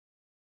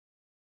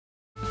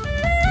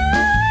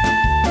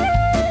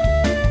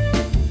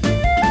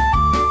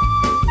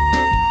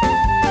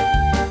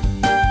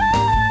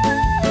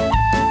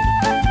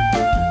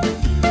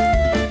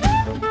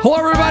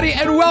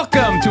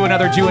Welcome to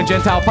another Jew and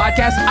Gentile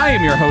podcast. I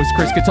am your host,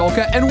 Chris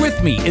Katolka, and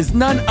with me is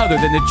none other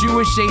than the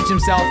Jewish sage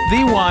himself,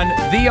 the one,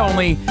 the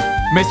only,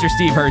 Mr.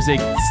 Steve Herzig.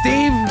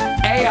 Steve,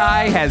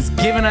 AI has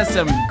given us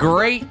some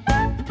great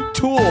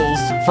tools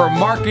for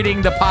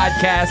marketing the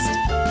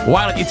podcast.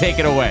 Why don't you take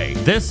it away?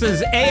 This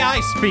is AI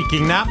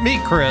speaking, not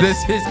me, Chris.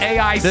 This is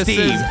AI Steve. This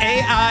is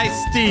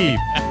AI Steve.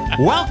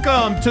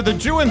 Welcome to the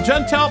Jew and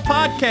Gentile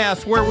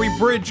podcast, where we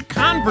bridge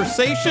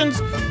conversations,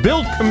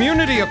 build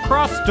community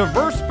across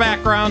diverse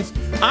backgrounds.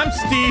 I'm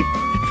Steve,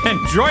 and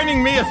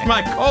joining me is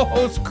my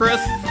co-host,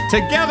 Chris.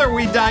 Together,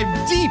 we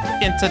dive deep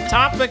into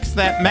topics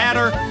that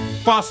matter,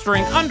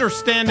 fostering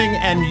understanding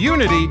and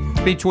unity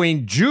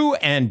between Jew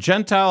and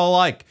Gentile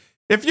alike.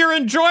 If you're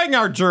enjoying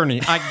our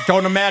journey, I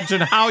don't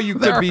imagine how you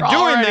could be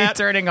doing that.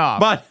 Turning off.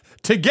 But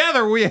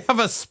together, we have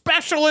a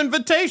special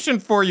invitation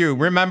for you.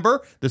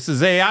 Remember, this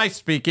is AI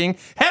speaking.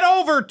 Head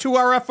over to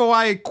our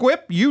FOI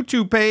Equip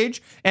YouTube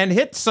page and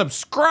hit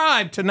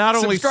subscribe to not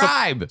only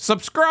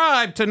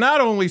subscribe to not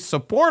only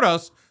support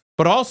us,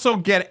 but also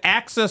get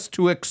access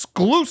to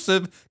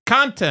exclusive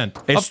content.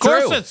 Of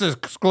course it's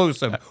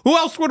exclusive. Who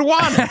else would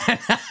want it?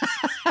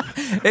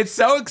 It's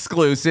so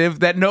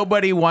exclusive that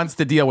nobody wants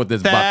to deal with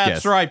this butt kiss.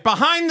 That's right.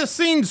 Behind the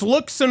scenes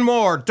looks and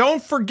more.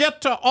 Don't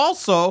forget to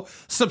also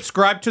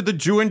subscribe to the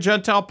Jew and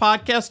Gentile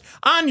podcast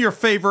on your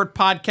favorite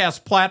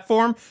podcast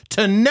platform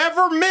to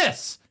never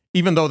miss,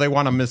 even though they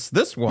want to miss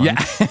this one,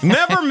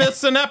 never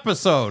miss an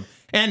episode.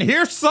 And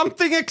here's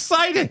something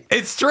exciting.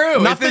 It's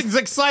true. Nothing's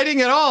exciting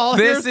at all.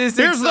 Here's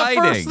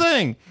exciting. The first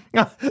thing.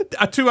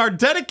 To our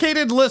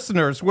dedicated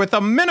listeners, with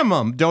a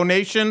minimum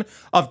donation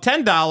of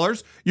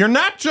 $10, you're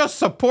not just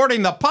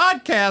supporting the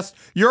podcast,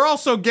 you're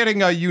also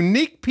getting a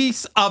unique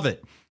piece of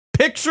it.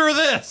 Picture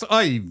this.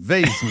 Oy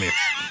vey's me.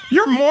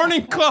 Your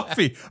morning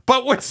coffee,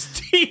 but with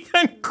Steve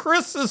and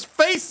Chris's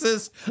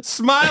faces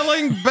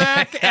smiling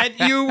back at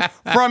you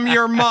from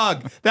your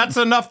mug. That's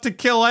enough to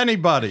kill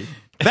anybody.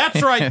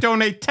 That's right.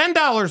 Donate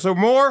 $10 or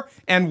more,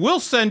 and we'll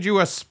send you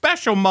a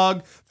special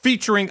mug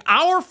featuring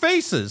our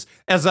faces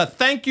as a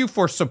thank you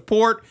for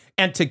support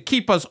and to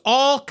keep us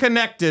all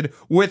connected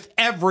with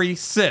every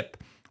sip.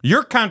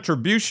 Your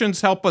contributions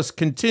help us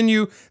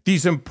continue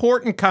these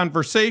important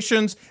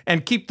conversations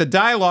and keep the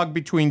dialogue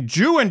between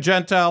Jew and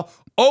Gentile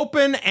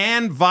open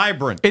and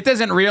vibrant. It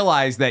doesn't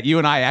realize that you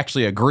and I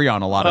actually agree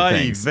on a lot of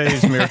things.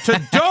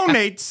 To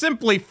donate,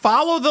 simply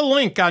follow the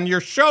link on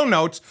your show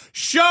notes.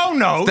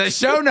 The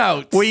show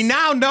notes. We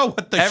now know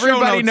what the show notes are.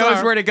 Everybody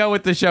knows where to go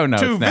with the show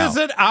notes to now.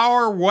 Visit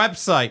our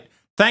website.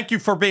 Thank you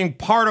for being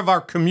part of our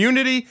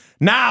community.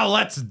 Now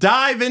let's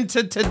dive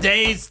into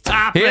today's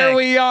topic. Here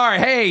we are.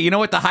 Hey, you know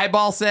what the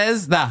highball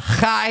says? The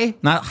high,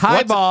 not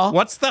highball.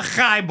 What's the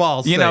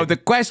highball say? You know, the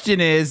question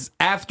is,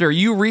 after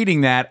you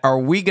reading that, are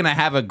we going to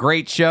have a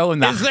great show?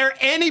 Is there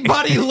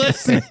anybody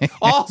listening?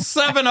 All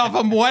 7 of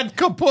them went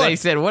kaput. They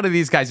said, what are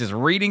these guys just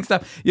reading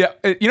stuff? Yeah.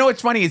 You know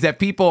what's funny is that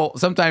people,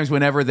 sometimes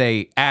whenever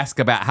they ask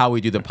about how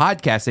we do the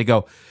podcast, they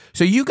go,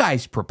 so you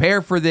guys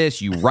prepare for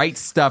this? You write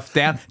stuff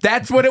down?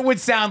 That's what it would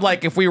sound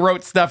like if we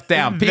wrote stuff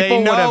down.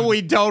 People know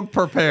we don't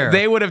prepare.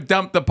 They would have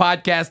dumped the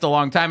podcast a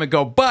long time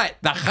ago, but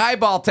the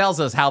highball tells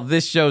us how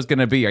this show's going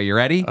to be. Are you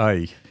ready?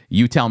 Aye.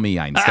 You tell me,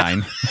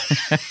 Einstein.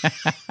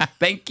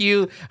 Thank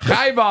you,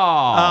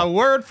 highball. A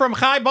word from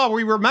highball.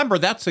 We remember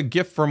that's a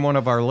gift from one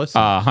of our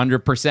listeners.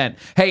 100%.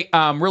 Hey,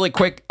 really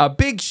quick, a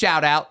big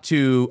shout out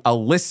to a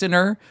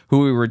listener who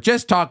we were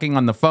just talking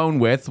on the phone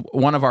with,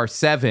 one of our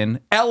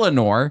 7,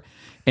 Eleanor,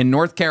 in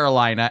North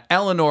Carolina.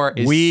 Eleanor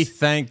is... We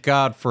thank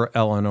God for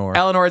Eleanor.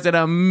 Eleanor is an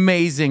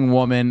amazing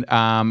woman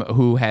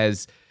who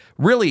has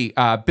really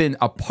been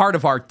a part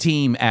of our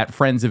team at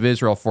Friends of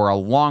Israel for a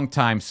long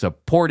time,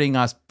 supporting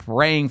us,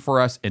 praying for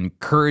us,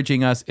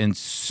 encouraging us in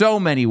so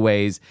many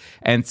ways.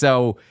 And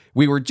so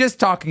we were just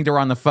talking to her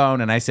on the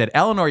phone, and I said,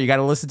 Eleanor, you got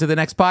to listen to the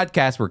next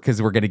podcast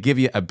because we're going to give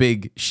you a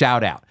big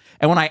shout out.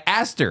 And when I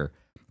asked her,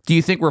 do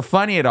you think we're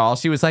funny at all?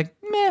 She was like,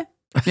 meh.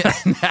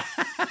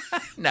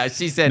 No,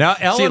 she said. Now,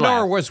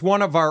 Eleanor was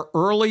one of our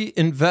early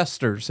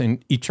investors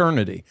in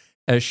Eternity,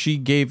 as she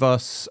gave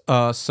us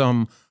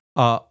some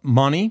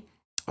money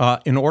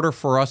in order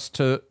for us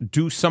to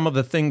do some of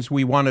the things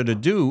we wanted to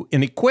do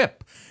in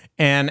Equip.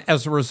 And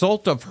as a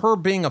result of her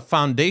being a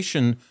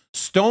foundation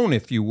stone,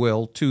 if you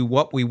will, to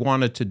what we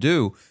wanted to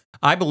do,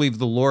 I believe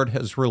the Lord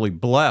has really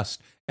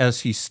blessed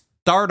as he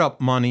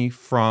startup money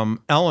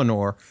from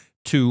Eleanor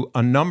to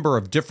a number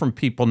of different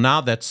people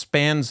now that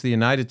spans the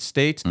United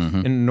States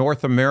in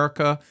North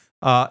America.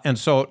 And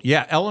so,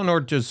 yeah, Eleanor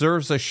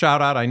deserves a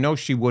shout out. I know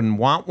she wouldn't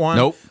want one,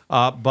 Nope.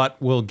 But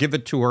we'll give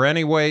it to her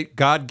anyway.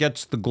 God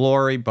gets the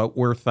glory, but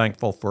we're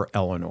thankful for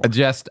Eleanor.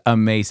 Just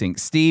amazing.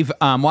 Steve,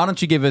 why don't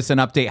you give us an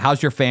update?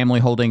 How's your family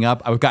holding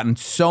up? I've gotten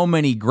so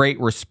many great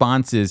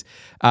responses.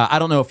 I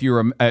don't know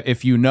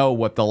if you know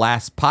what the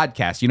last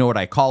podcast, you know what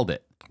I called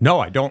it? No,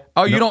 I don't.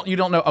 Oh, you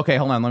don't know? Okay,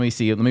 hold on. Let me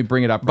see. Let me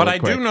bring it up But really I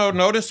quick. do know.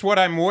 Notice what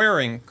I'm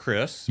wearing,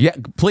 Chris. Yeah,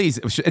 please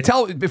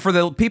tell for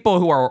the people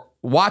who are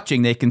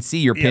watching. They can see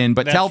your pin,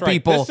 but That's tell right.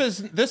 people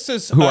this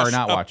is who are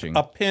not watching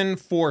a pin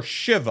for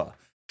Shiva.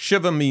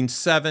 Shiva means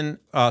 7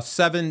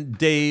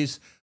 days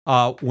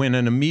when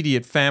an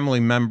immediate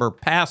family member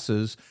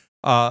passes.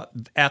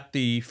 At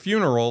the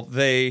funeral,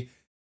 they,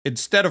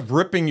 instead of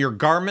ripping your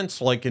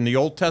garments like in the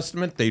Old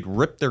Testament, they'd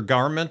rip their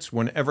garments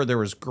whenever there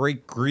was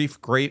great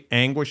grief, great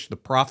anguish. The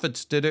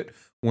prophets did it.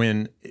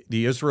 When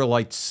the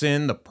Israelites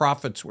sinned, the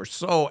prophets were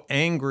so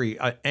angry,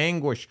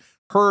 anguish,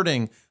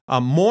 hurting,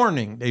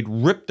 mourning. They'd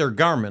rip their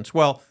garments.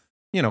 Well,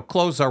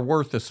 clothes are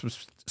worth a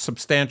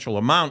substantial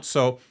amount.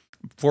 So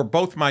for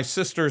both my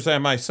sisters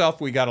and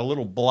myself, we got a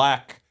little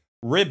black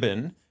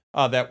ribbon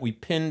that we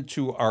pinned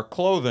to our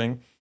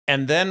clothing.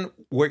 And then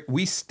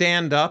we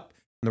stand up,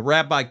 and the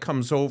rabbi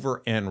comes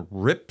over and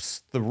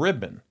rips the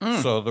ribbon.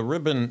 So the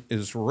ribbon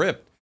is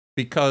ripped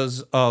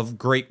because of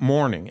great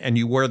mourning. And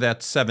you wear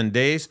that 7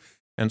 days.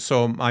 And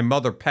so my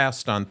mother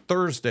passed on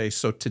Thursday,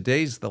 so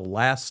today's the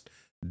last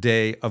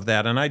day of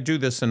that. And I do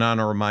this in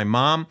honor of my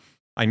mom.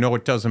 I know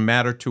it doesn't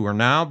matter to her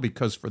now,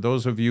 because for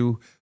those of you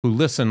who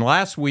listened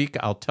last week,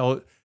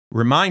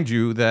 remind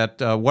you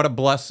that what a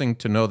blessing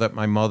to know that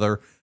my mother,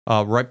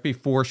 right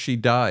before she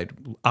died,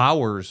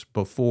 hours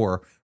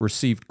before,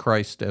 received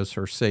Christ as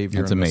her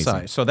Savior and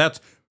Messiah. So that's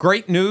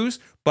great news.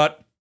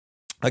 But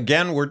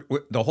again,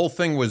 the whole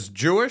thing was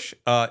Jewish.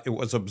 It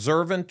was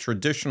observant,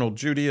 traditional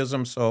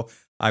Judaism. So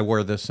I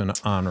wear this in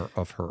honor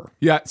of her.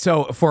 Yeah.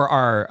 So for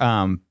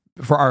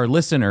our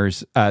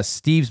listeners,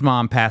 Steve's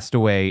mom passed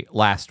away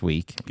last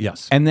week.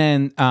 Yes. And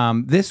then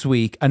this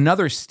week,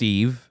 another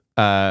Steve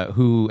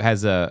who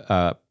has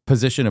a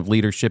position of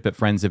leadership at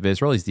Friends of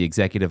Israel. He's the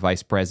executive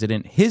vice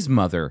president. His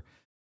mother,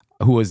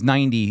 who was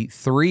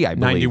 93, I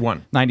believe.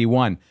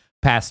 91,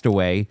 passed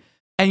away.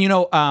 And,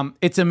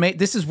 it's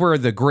this is where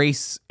the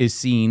grace is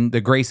seen,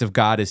 the grace of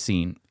God is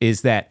seen,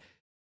 is that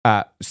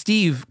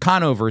Steve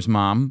Conover's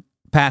mom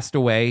passed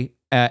away,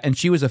 and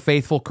she was a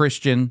faithful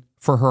Christian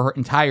for her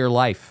entire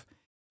life.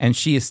 And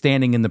she is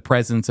standing in the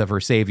presence of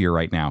her Savior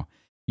right now.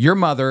 Your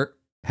mother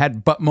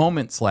had but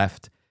moments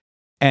left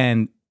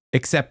and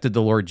accepted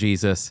the Lord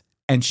Jesus,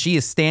 and she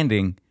is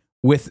standing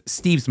with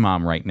Steve's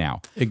mom right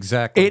now.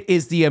 Exactly. It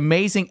is the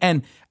amazing,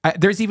 and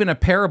there's even a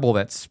parable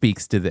that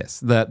speaks to this,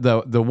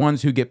 the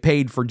ones who get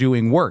paid for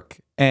doing work,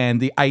 and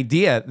the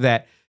idea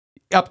that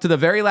up to the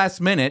very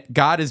last minute,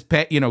 God is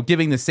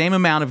giving the same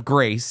amount of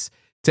grace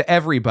to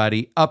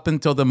everybody up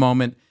until the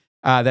moment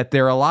that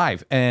they're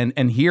alive.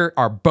 And here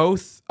are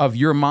both of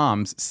your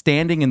moms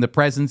standing in the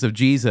presence of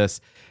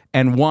Jesus,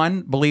 and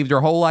one believed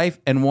her whole life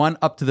and one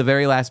up to the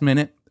very last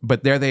minute,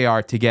 but there they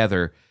are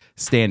together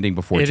standing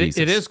before Jesus.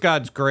 It is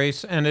God's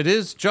grace, and it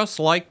is just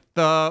like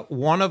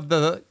one of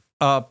the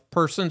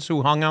persons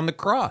who hung on the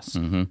cross,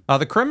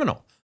 the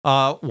criminal.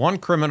 One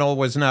criminal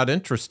was not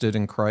interested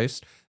in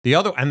Christ. The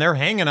other, and they're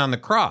hanging on the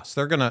cross.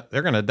 They're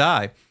gonna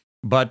die.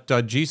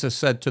 But Jesus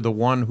said to the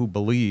one who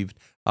believed,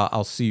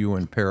 I'll see you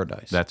in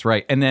paradise. That's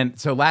right. And then,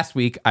 so last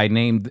week, I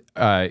named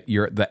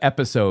the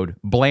episode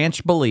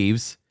Blanche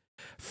Believes,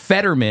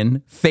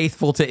 Fetterman,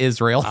 Faithful to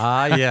Israel.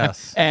 Ah,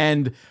 yes.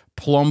 And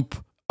Plump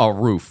a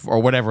Roof,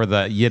 or whatever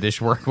the Yiddish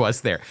word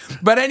was there.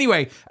 But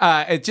anyway,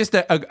 it's just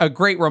a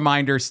great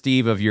reminder,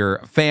 Steve, of your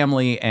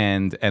family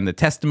and the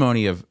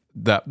testimony of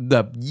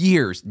the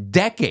years,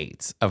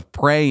 decades of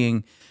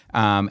praying.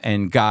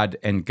 And God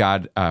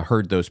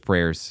heard those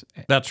prayers.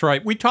 That's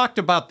right. We talked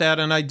about that,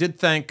 and I did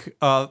thank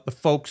the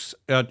folks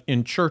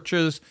in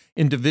churches,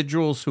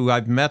 individuals who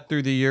I've met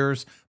through the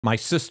years. My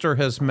sister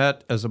has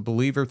met as a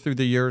believer through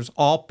the years,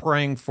 all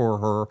praying for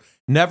her.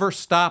 Never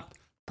stop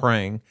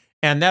praying,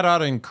 and that ought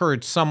to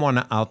encourage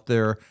someone out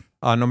there,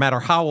 no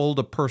matter how old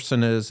a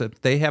person is, if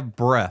they have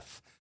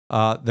breath,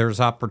 there's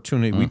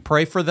opportunity. We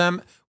pray for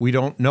them. We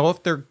don't know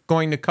if they're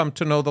going to come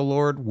to know the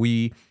Lord.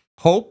 We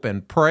hope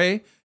and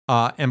pray.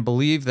 And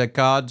believe that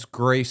God's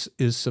grace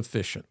is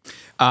sufficient.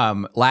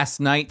 Last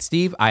night,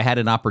 Steve, I had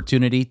an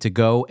opportunity to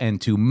go and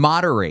to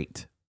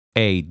moderate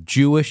a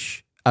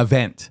Jewish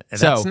event.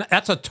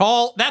 That's a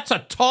tall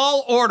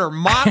order.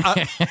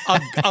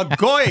 A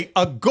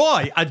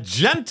goy, a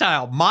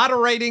Gentile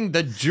moderating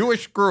the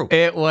Jewish group.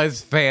 It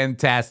was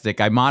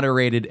fantastic. I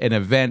moderated an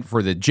event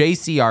for the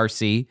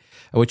JCRC,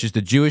 which is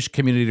the Jewish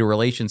Community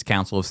Relations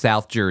Council of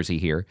South Jersey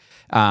here.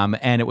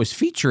 And it was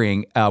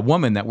featuring a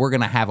woman that we're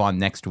going to have on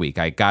next week.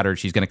 I got her.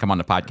 She's going to come on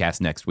the podcast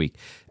next week.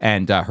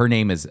 And her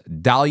name is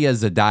Dalia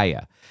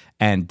Zadaya.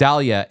 And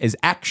Dalia is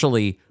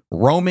actually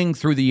roaming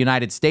through the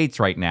United States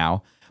right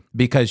now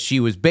because she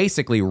was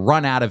basically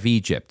run out of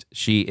Egypt.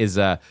 She is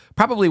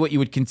probably what you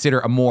would consider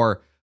a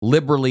more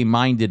liberally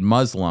minded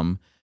Muslim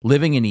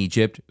living in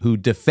Egypt who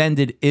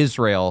defended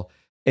Israel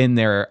in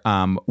their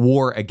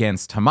war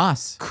against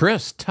Hamas.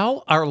 Chris,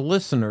 tell our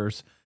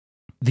listeners,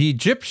 the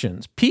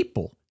Egyptians,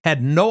 people,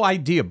 had no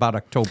idea about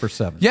October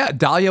 7th. Yeah,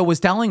 Dalia was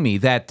telling me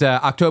that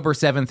October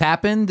 7th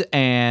happened,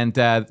 and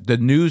the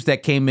news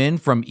that came in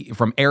from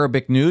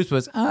Arabic news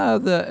was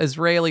the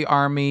Israeli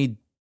army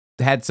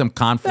had some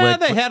conflict.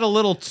 Yeah, they had a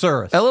little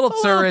tsurus. A little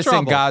tsurus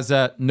in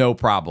Gaza, no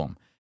problem.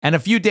 And a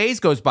few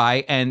days goes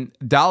by, and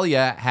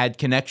Dalia had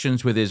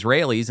connections with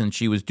Israelis, and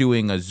she was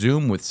doing a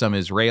Zoom with some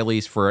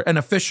Israelis for an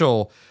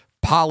official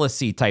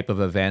policy type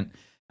of event.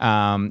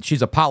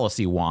 She's a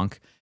policy wonk.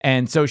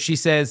 And so she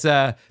says,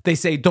 they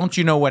say, don't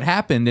you know what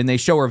happened? And they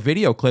show her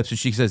video clips, and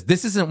she says,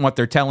 this isn't what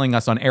they're telling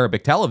us on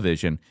Arabic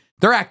television.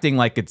 They're acting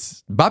like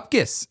it's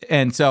bupkis.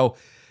 And so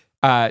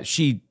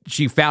she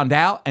found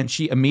out, and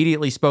she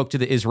immediately spoke to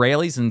the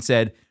Israelis and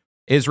said,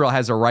 Israel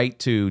has a right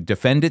to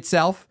defend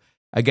itself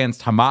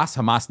against Hamas.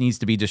 Hamas needs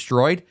to be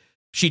destroyed.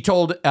 She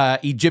told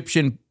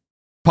Egyptian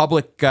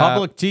public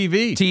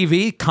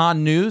TV,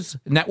 Khan News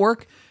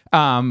Network,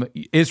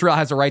 Israel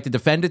has a right to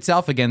defend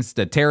itself against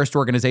the terrorist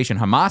organization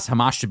Hamas.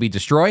 Hamas should be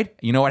destroyed.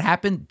 You know what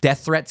happened?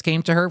 Death threats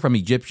came to her from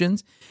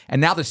Egyptians, and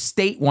now the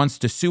state wants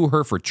to sue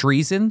her for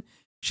treason.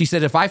 She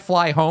said, if I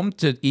fly home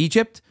to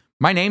Egypt,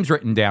 my name's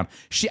written down.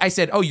 I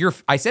said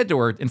to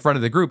her in front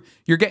of the group,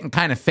 you're getting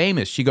kind of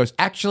famous. She goes,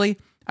 actually,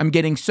 I'm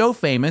getting so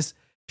famous.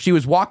 She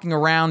was walking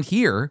around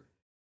here,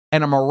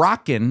 and a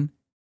Moroccan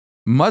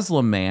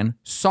Muslim man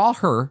saw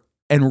her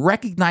and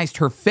recognized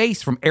her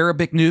face from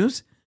Arabic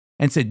news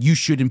and said, you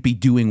shouldn't be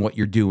doing what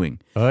you're doing.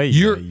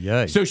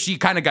 So she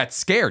kind of got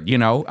scared,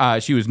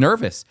 she was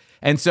nervous.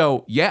 And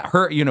so,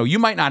 you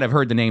might not have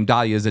heard the name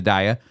Dalia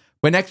Zadaya,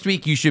 but next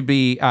week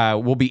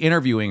we'll be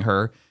interviewing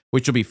her,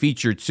 which will be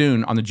featured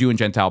soon on the Jew and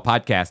Gentile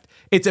podcast.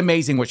 It's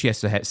amazing what she has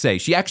to say.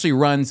 She actually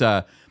runs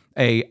a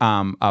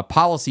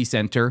policy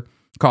center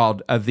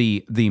called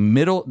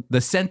the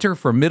Center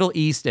for Middle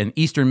East and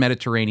Eastern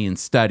Mediterranean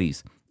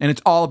Studies. And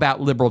it's all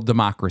about liberal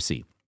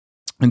democracy.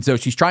 And so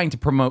she's trying to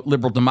promote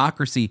liberal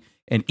democracy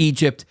in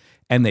Egypt,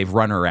 and they've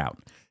run her out.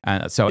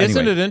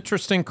 Isn't it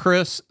interesting,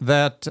 Chris,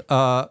 that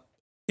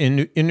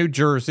in New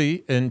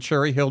Jersey, in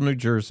Cherry Hill, New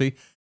Jersey,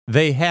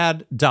 they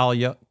had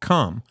Dalia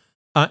come,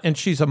 and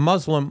she's a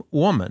Muslim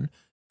woman,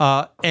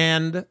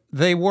 and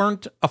they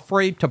weren't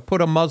afraid to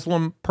put a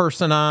Muslim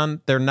person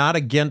on. They're not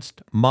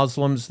against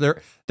Muslims. They're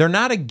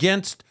not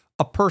against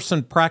a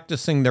person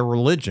practicing their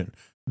religion.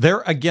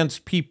 They're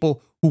against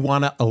people who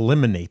want to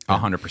eliminate them.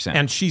 100%.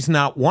 And she's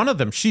not one of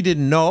them. She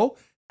didn't know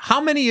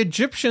how many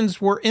Egyptians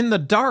were in the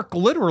dark,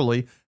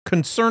 literally,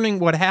 concerning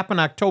what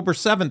happened October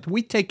 7th.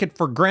 We take it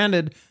for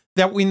granted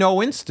that we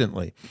know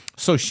instantly.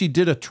 So she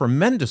did a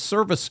tremendous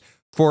service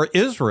for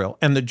Israel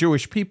and the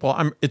Jewish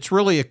people. It's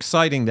really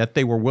exciting that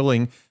they were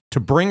willing to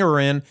bring her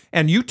in,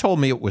 and you told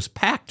me it was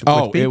packed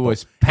with people. It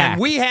was packed.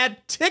 And we had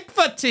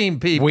Tikva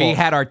team people. We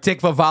had our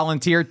Tikva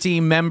volunteer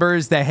team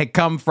members that had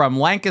come from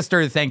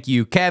Lancaster. Thank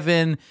you,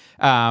 Kevin.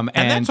 And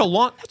that's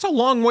a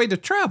long way to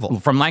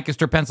travel. From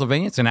Lancaster,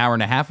 Pennsylvania. It's an hour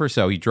and a half or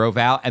so. He drove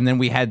out. And then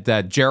we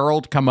had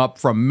Gerald come up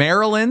from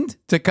Maryland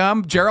to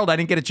come. Gerald, I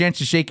didn't get a chance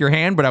to shake your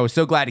hand, but I was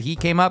so glad he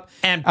came up.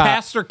 And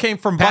Pastor came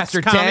from Bucks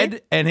County. Pastor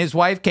Ted and his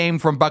wife came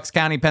from Bucks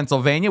County,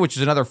 Pennsylvania, which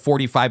is another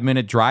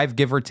 45-minute drive,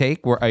 give or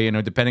take,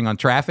 depending on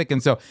traffic.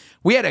 And so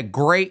we had a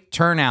great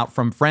turnout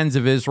from Friends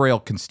of Israel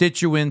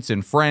constituents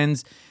and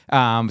friends.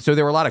 So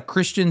there were a lot of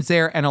Christians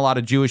there and a lot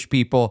of Jewish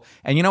people.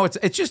 And,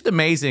 it's just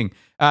amazing.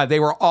 They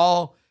were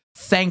all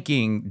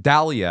thanking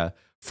Dalia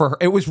for her.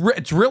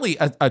 It's really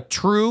a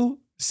true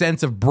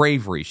sense of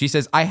bravery. She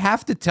says, I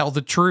have to tell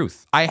the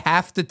truth. I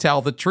have to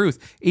tell the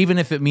truth, even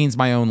if it means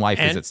my own life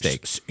is at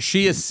stake.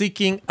 She is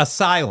seeking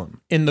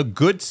asylum in the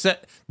good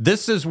set.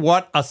 This is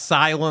what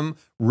asylum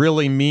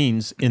really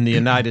means in the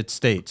United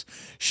States.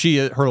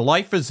 Her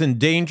life is in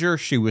danger.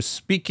 She was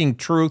speaking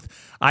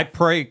truth. I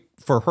pray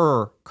for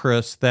her,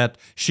 Chris, that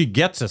she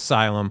gets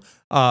asylum.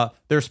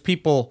 There's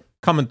people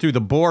coming through the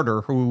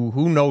border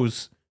who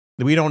knows,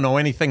 we don't know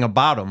anything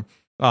about them,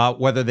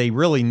 whether they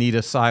really need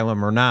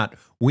asylum or not.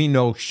 We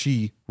know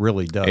she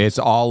really does. It's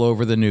all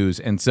over the news.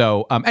 And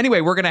so,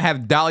 anyway, we're going to have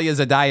Dalia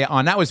Zadaya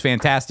on. That was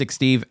fantastic,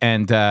 Steve,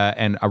 and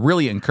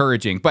really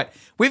encouraging. But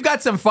we've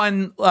got some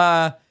fun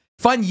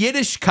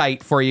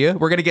Yiddishkeit for you.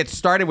 We're going to get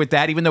started with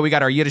that, even though we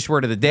got our Yiddish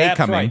word of the day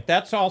coming. Right.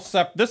 That's all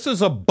separate. This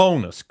is a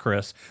bonus,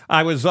 Chris.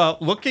 I was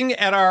looking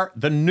at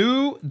the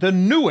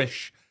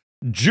newish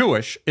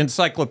Jewish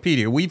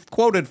encyclopedia. We've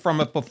quoted from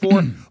it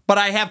before, but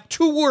I have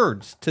two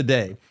words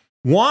today.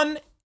 One,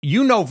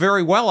 you know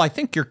very well. I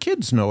think your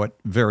kids know it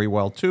very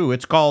well, too.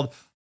 It's called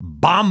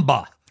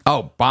Bamba.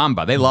 Oh,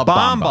 Bamba. They love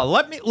Bamba.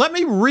 Let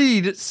me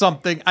read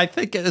something. I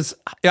think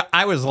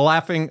I was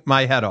laughing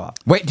my head off.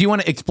 Wait, do you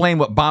want to explain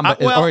what Bamba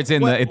is? Or it's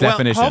in the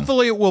definition?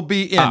 Hopefully it will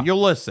be in.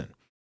 You'll listen.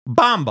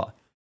 Bamba.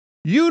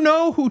 You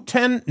know who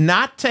tend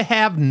not to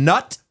have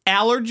nut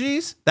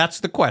allergies? That's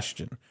the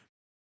question.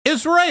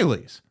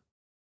 Israelis.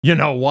 You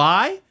know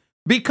why?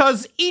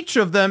 Because each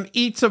of them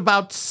eats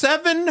about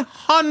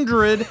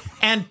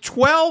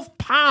 712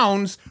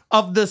 pounds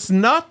of this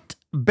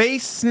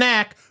nut-based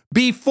snack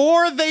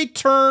before they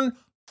turn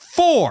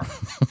 4.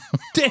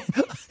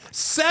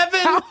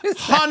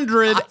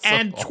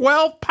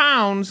 712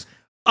 pounds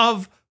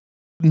of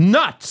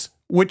nuts,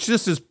 which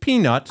this is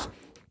peanuts.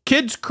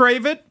 Kids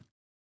crave it.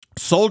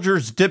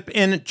 Soldiers dip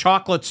in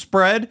chocolate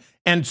spread,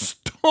 and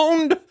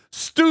stoned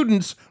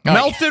students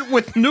melt it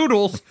with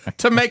noodles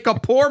to make a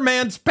poor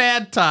man's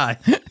pad thai.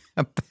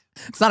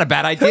 It's not a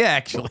bad idea,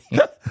 actually.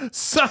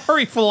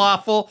 Sorry,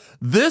 falafel.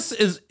 This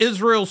is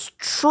Israel's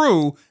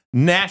true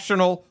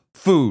national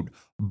food.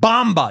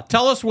 Bamba.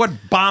 Tell us what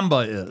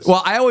Bamba is.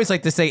 Well, I always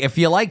like to say, if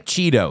you like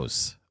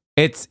Cheetos,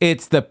 it's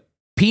the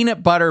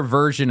peanut butter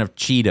version of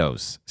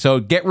Cheetos. So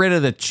get rid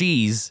of the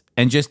cheese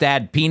and just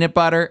add peanut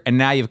butter, and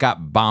now you've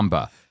got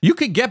Bamba. You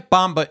could get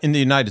Bamba in the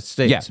United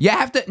States. Yeah, you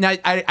have to. Now,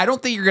 I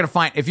don't think you're going to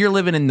find, if you're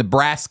living in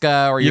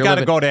Nebraska or you got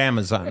to go to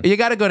Amazon. You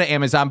got to go to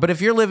Amazon. But if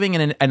you're living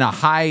in a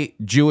high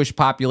Jewish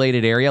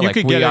populated area like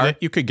we are,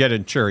 you could get it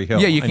in Cherry Hill.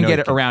 Yeah, you can get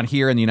it around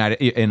here in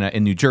the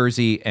in New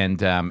Jersey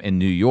and in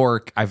New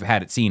York.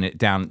 I've seen it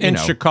down in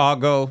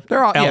Chicago,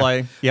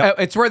 L.A. Yeah.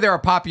 It's where there are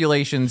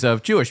populations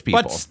of Jewish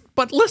people.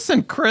 But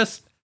listen,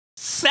 Chris.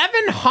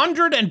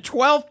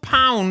 712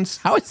 pounds.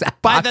 How is that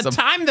by possible? the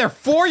time they're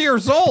 4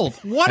 years old?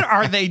 What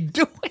are they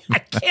doing?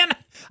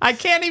 I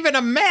can't even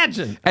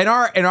imagine. In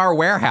our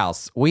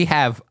warehouse, we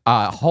have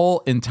a whole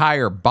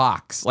entire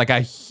box, like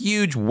a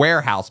huge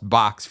warehouse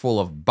box full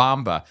of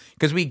Bamba,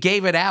 because we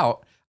gave it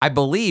out, I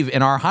believe,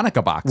 in our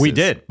Hanukkah boxes. We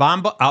did.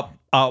 Bamba.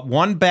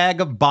 One bag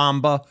of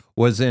Bamba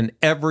was in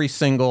every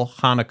single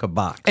Hanukkah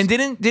box. And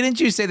didn't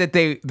you say that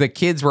the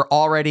kids were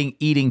already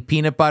eating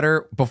peanut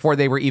butter before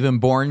they were even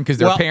born because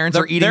their parents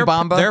are eating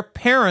Bamba? Their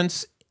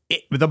parents,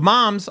 the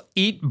moms,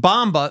 eat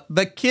Bamba.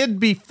 The kid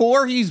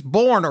before he's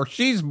born or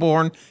she's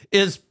born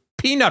is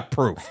peanut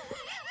proof.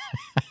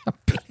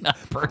 Peanut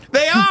proof.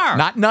 They are.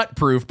 Not nut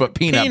proof, but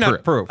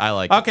peanut proof. I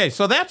like it. Okay,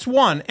 so that's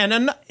one.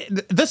 And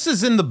this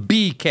is in the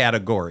B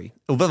category,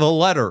 the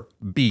letter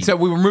B. So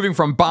we were moving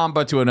from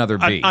Bamba to another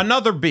B.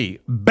 Another B.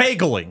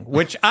 Bageling,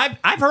 which I've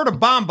heard of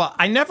Bamba.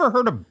 I never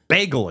heard of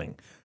bageling.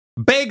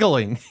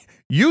 Bageling,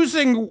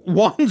 using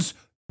one's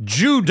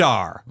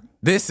Judar.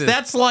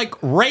 That's like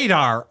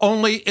radar,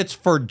 only it's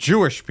for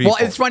Jewish people.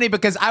 Well, it's funny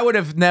because I would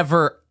have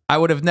never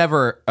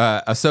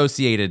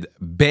associated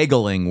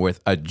bageling with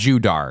a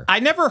Judar. I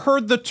never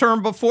heard the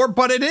term before,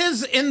 but it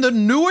is in the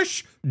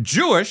newish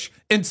Jewish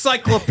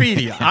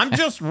encyclopedia. I'm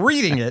just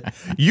reading it.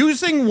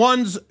 Using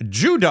one's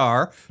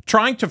Judar,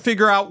 trying to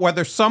figure out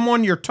whether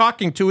someone you're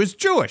talking to is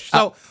Jewish.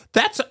 So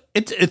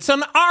it's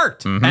an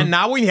art, and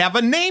now we have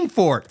a name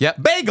for it. Yep.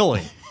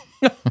 Bageling.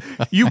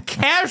 You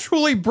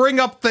casually bring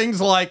up things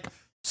like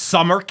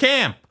summer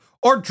camp,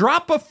 or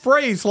drop a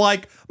phrase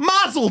like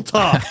Mazel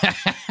Tov,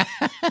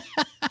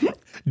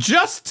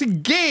 just to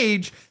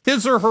gauge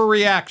his or her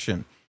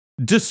reaction.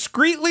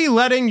 Discreetly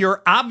letting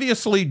your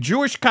obviously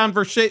Jewish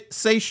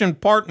conversation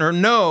partner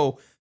know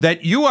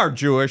that you are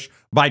Jewish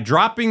by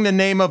dropping the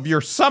name of your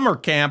summer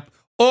camp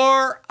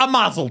or a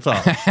Mazel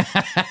Tov.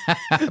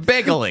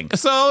 Bageling.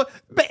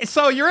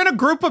 So you're in a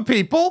group of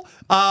people.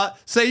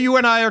 Say you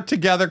and I are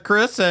together,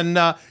 Chris, and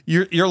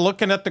you're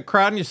looking at the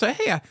crowd and you say,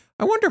 hey,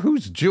 I wonder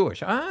who's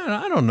Jewish.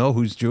 I don't know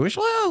who's Jewish.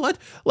 Well,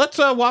 let's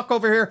walk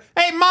over here.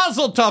 Hey,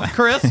 Mazel Tov,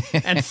 Chris,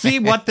 and see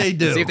what they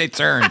do. See if they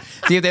turn.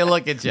 See if they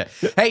look at you.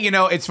 Hey,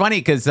 it's funny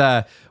because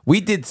we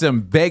did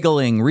some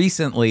bageling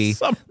recently.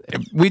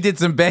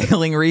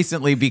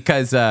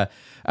 Because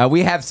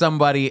we have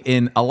somebody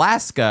in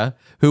Alaska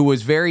who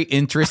was very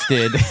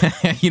interested.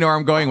 You know where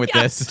I'm going with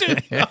this.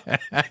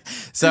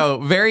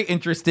 So very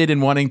interested in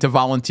wanting to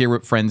volunteer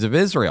with Friends of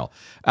Israel.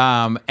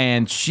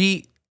 And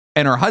she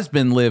and her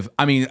husband live,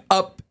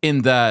 up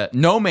in the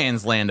no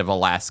man's land of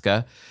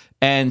Alaska.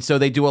 And so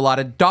they do a lot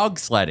of dog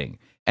sledding.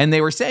 And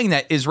they were saying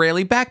that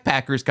Israeli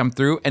backpackers come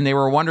through, and they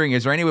were wondering,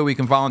 is there any way we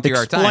can volunteer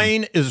our time?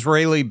 Explain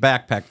Israeli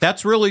backpack.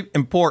 That's really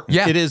important.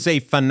 Yeah. It is a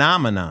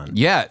phenomenon.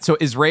 Yeah. So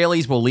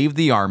Israelis will leave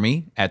the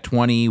army at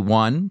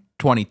 21,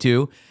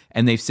 22,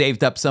 and they've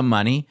saved up some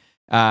money.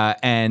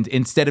 And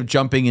instead of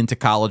jumping into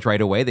college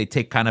right away, they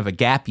take kind of a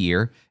gap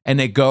year, and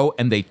they go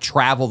and they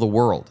travel the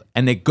world,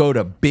 and they go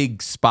to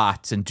big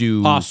spots and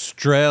do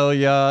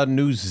Australia,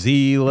 New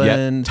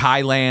Zealand,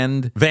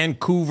 Thailand,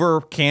 Vancouver,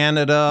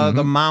 Canada,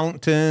 the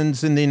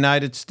mountains in the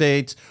United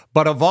States,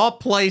 but of all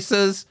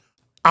places,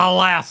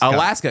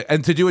 Alaska,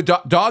 and to do a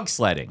dog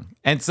sledding.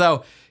 And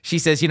so she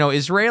says,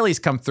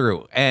 Israelis come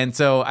through. And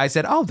so I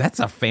said, oh, that's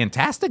a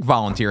fantastic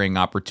volunteering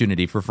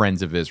opportunity for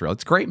Friends of Israel.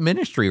 It's great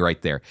ministry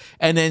right there.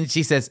 And then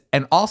she says,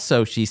 and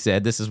also she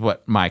said, this is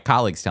what my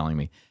colleague's telling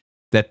me,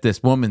 that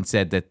this woman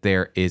said that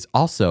there is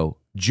also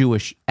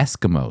Jewish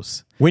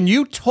Eskimos. When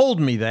you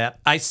told me that,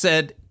 I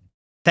said,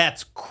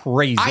 that's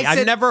crazy.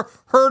 I never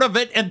heard of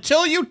it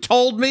until you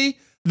told me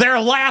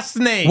their last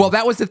name. Well,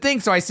 that was the thing.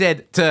 So I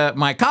said to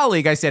my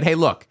colleague, I said, hey,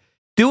 look,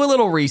 do a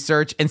little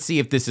research and see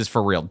if this is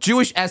for real.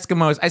 Jewish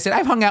Eskimos. I said,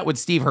 I've hung out with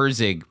Steve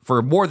Herzig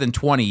for more than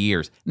 20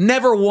 years.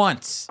 Never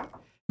once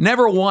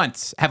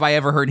have I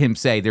ever heard him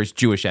say there's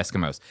Jewish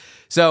Eskimos.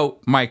 So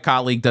my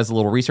colleague does a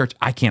little research.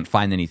 I can't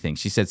find anything.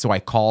 She said, so I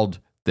called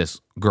this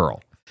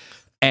girl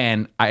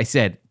and I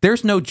said,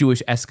 there's no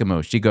Jewish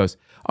Eskimos. She goes,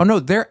 oh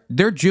no,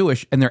 they're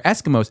Jewish and they're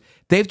Eskimos.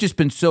 They've just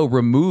been so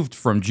removed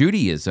from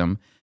Judaism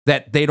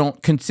that they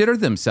don't consider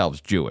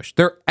themselves Jewish.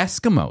 They're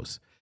Eskimos.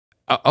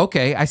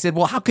 Okay. I said,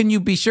 well, how can you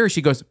be sure?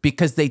 She goes,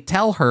 because they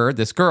tell her,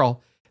 this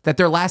girl, that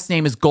their last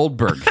name is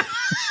Goldberg.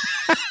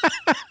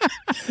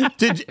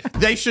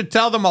 They should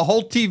tell them a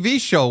whole TV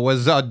show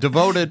was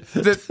devoted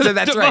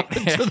That's right.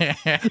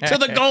 to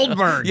the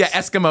Goldbergs. Yeah,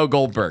 Eskimo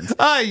Goldbergs.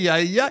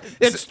 Yeah.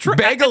 It's true.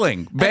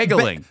 Bageling.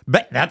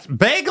 That's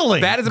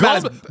bageling. That is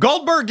about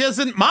Goldberg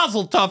isn't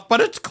Mazel Tov,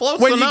 but it's close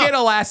when enough. you get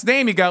a last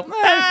name, you go,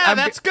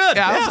 that's good.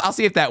 Yeah, I'll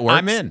see if that works.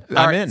 I'm in.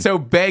 All right, so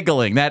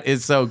bageling, that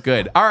is so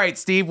good. All right,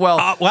 Steve. Well,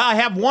 I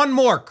have one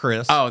more,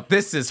 Chris. Oh,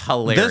 this is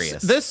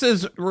hilarious. This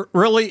is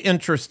really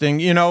interesting.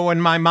 You know,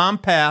 when my mom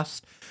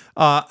passed,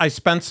 I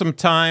spent some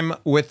time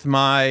with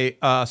my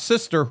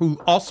sister,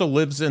 who also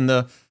lives in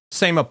the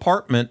same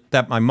apartment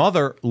that my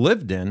mother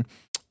lived in.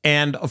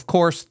 And of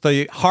course,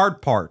 the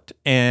hard part,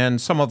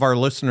 and some of our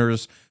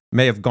listeners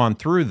may have gone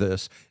through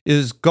this,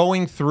 is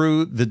going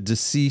through the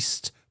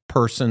deceased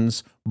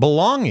person's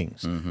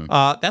belongings.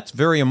 That's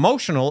very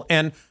emotional.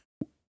 And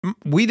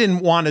we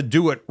didn't want to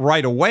do it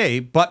right away,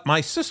 but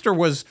my sister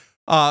was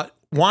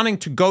wanting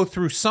to go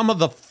through some of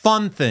the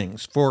fun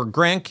things for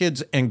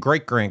grandkids and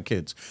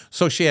great-grandkids.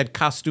 So she had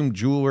costume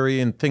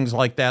jewelry and things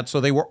like that. So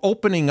they were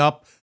opening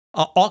up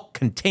all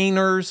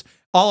containers.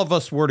 All of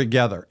us were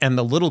together, and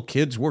the little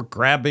kids were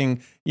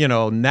grabbing,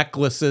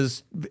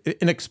 necklaces,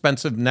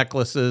 inexpensive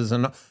necklaces,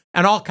 and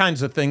all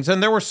kinds of things.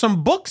 And there were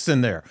some books in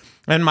there.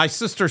 And my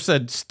sister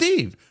said,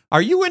 "Steve,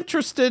 are you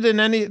interested in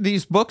any of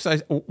these books?" I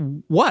said,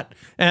 "What?"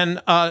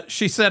 And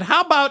she said,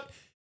 "How about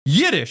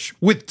Yiddish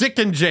with Dick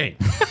and Jane?"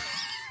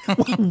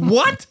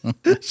 What?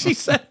 She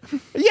said,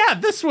 "Yeah,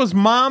 this was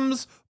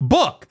Mom's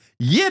book,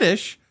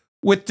 Yiddish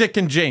with Dick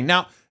and Jane."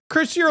 Now,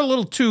 Chris, you're a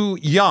little too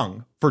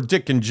young for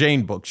Dick and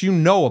Jane books. You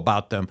know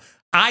about them.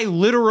 I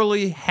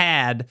literally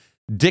had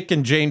Dick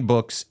and Jane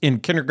books in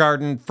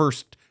kindergarten,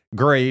 first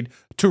grade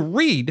to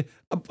read,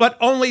 but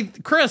only,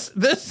 Chris,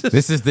 this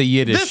is the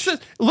Yiddish.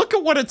 Look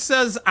at what it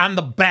says on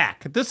the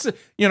back. This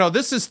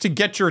is to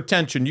get your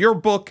attention. Your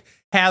book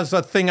has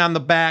a thing on the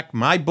back.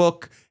 My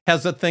book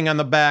has a thing on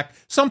the back.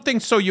 Something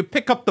so you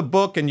pick up the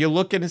book and you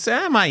look at it and say,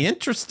 "Am I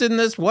interested in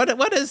this? What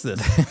is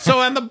this?" So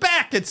on the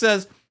back it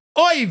says,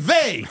 "Oy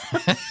vey."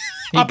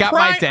 You got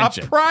my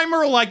attention. A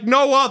primer like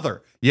no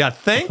other. You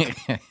think?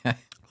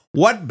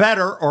 What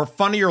better or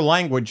funnier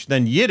language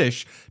than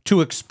Yiddish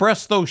to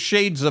express those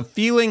shades of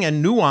feeling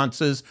and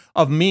nuances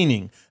of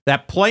meaning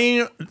that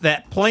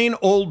plain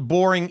old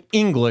boring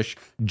English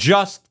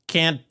just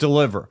can't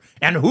deliver?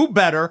 And who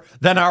better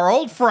than our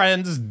old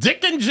friends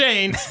Dick and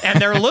Jane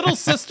and their little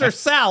sister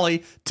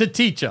Sally to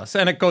teach us?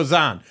 And it goes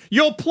on.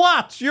 You'll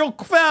plot, you'll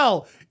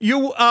quell, you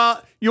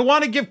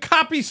want to give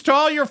copies to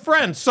all your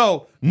friends.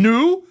 So,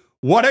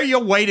 what are you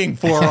waiting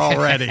for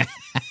already?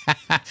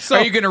 So,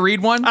 are you going to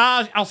read one?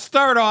 I'll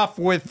start off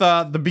with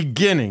the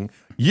beginning.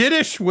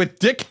 Yiddish with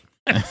Dick.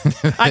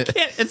 I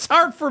can't. It's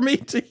hard for me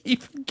to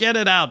even get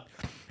it out.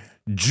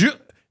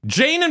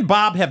 Jane and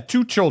Bob have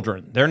 2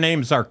 children. Their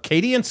names are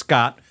Katie and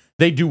Scott.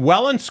 They do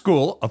well in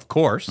school, of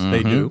course,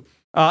 they do,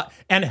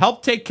 and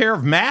help take care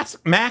of Max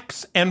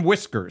and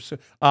Whiskers,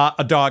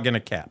 a dog and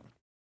a cat.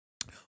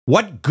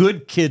 "What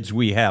good kids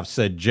we have,"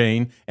 said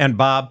Jane, and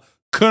Bob,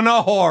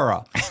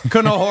 "Kunahora."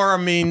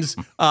 Kunahora means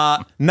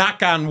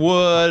knock on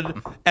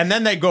wood, and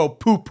then they go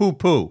poo, poo,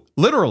 poo.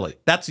 Literally,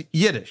 that's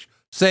Yiddish.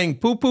 Saying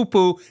poo, poo,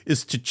 poo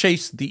is to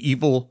chase the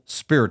evil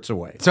spirits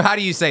away. So how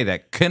do you say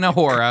that?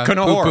 Kunahora, poo,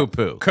 poo,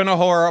 poo.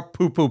 Kunahora,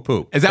 poo, poo,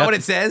 poo. Is that what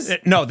it says?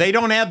 No, they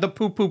don't add the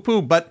poo, poo,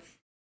 poo, but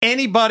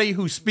anybody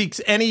who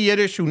speaks any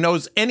Yiddish, who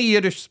knows any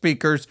Yiddish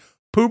speakers,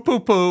 poo, poo,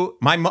 poo.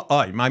 My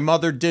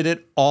mother did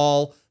it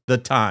all the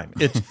time.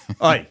 It's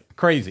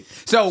crazy.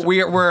 So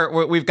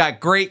we've got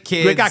great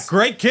kids. We got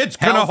great kids.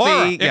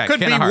 Healthy. It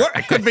could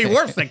be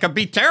worse. They could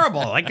be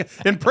terrible, like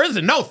in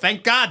prison. No,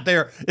 thank God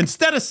they're,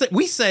 instead of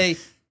we say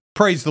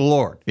praise the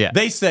Lord. Yeah.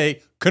 They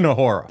say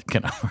Kunahora.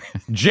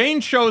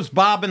 Jane shows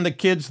Bob and the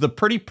kids the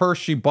pretty purse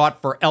she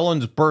bought for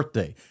Ellen's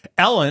birthday.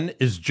 Ellen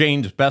is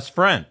Jane's best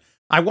friend.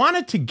 "I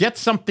wanted to get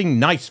something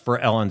nice for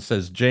Ellen,"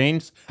 says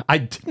Jane's. "I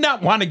did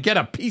not want to get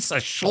a piece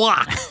of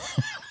schlock."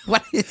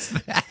 What is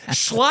that?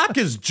 Schlock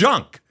is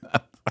junk.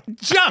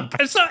 Junk.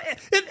 So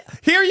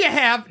here you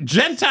have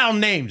Gentile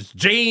names,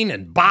 Jane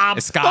and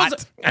Bob.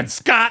 Scott. And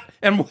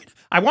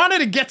 "I wanted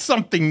to get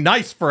something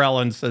nice for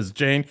Ellen," says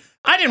Jane.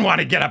 "I didn't want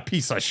to get a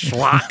piece of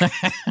schlock."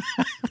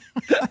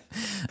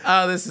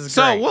 Oh, this is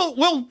great.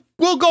 So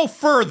we'll go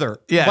further.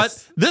 Yes.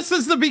 But this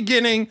is the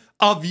beginning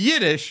of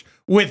Yiddish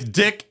with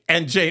Dick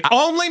and Jane.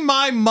 Only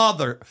my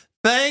mother.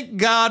 Thank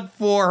God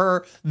for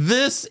her.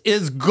 This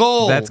is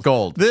gold. That's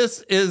gold.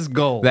 This is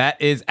gold. That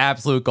is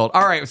absolute gold.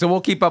 All right, so we'll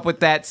keep up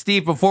with that.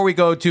 Steve, before we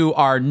go to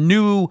our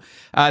new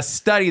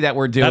study that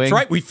we're doing. That's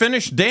right. We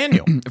finished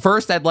Daniel.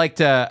 First, I'd like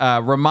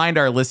to remind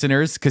our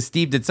listeners, because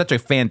Steve did such a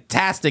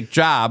fantastic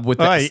job with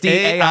the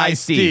AI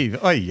Steve.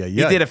 He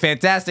did a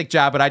fantastic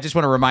job, but I just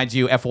want to remind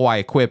you, FOI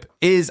Equip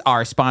is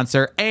our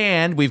sponsor,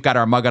 and we've got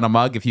our mug on a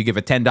mug if you give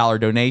a $10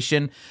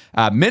 donation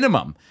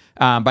minimum.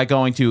 By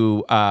going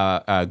to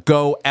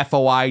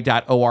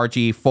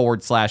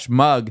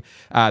gofoi.org/mug.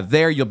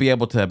 There you'll be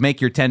able to make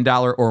your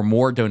 $10 or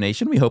more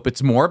donation. We hope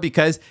it's more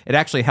because it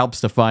actually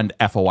helps to fund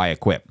FOI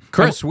Equip.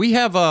 Chris, we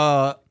have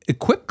a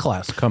Equip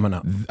class coming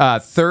up?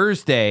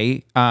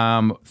 Thursday,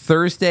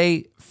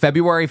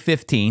 February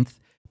 15th,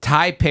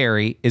 Ty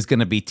Perry is going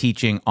to be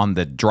teaching on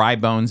the dry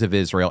bones of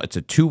Israel. It's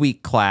a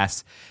 2-week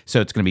class,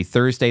 so it's going to be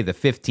Thursday the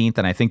 15th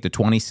and I think the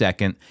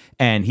 22nd,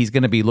 and he's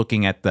going to be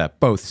looking at the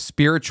both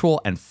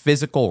spiritual and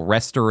physical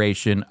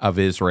restoration of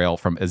Israel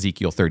from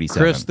Ezekiel 37.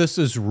 Chris, this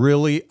is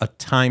really a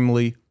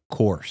timely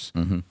course.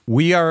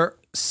 We are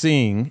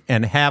seeing,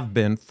 and have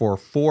been for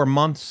 4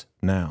 months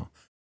now,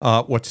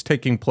 what's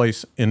taking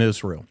place in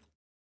Israel.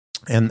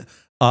 And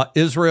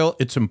Israel,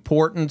 its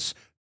importance,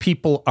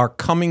 people are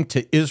coming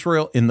to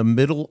Israel in the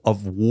middle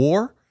of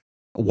war.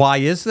 Why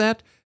is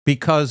that?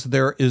 Because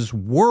there is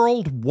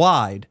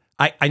worldwide,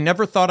 I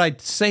never thought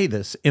I'd say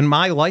this in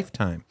my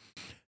lifetime,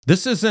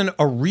 this isn't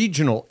a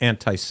regional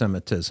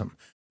anti-Semitism.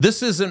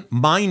 This isn't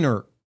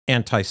minor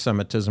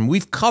anti-Semitism.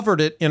 We've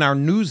covered it in our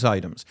news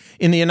items.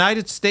 In the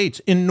United States,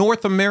 in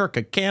North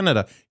America,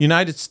 Canada,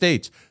 United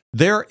States,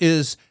 there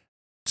is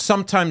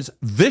sometimes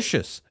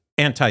vicious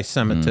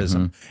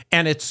anti-Semitism,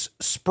 and it's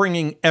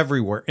springing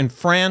everywhere. In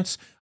France,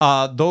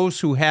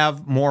 those who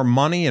have more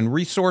money and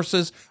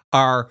resources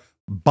are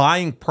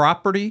buying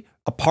property,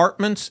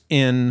 apartments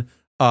in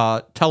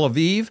Tel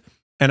Aviv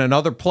and in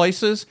other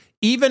places,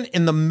 even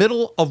in the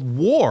middle of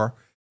war,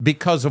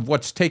 because of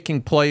what's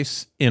taking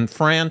place in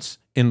France,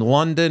 in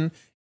London,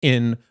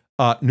 in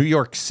New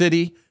York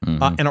City,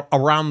 and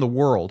around the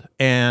world.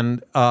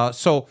 And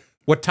so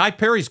what Ty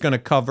Perry's going to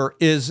cover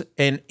is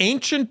an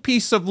ancient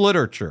piece of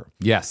literature.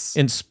 Yes.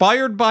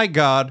 Inspired by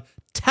God,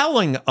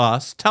 telling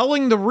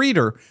the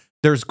reader,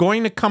 there's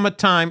going to come a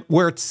time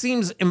where it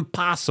seems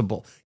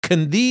impossible.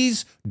 Can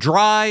these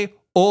dry,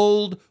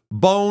 old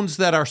bones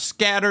that are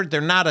scattered,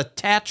 they're not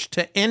attached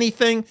to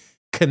anything,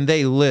 can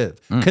they live?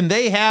 Can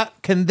they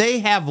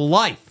have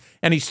life?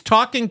 And he's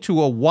talking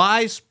to a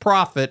wise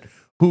prophet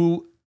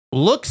who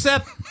looks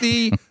at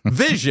the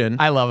vision.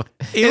 I love it.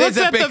 He looks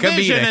at the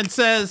vision and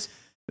says,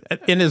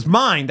 in his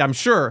mind, I'm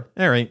sure,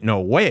 there ain't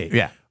no way.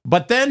 Yeah.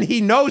 But then he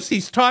knows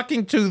he's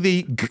talking to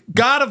the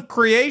God of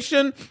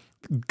creation,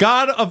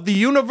 God of the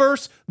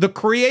universe, the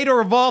creator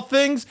of all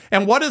things.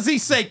 And what does he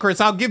say,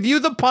 Chris? I'll give you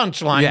the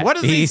punchline. Yeah, What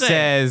does he say? He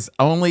says,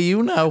 only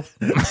you know.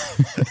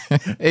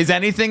 Is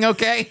anything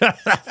okay?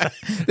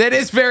 That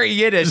is very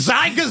Yiddish.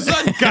 Sei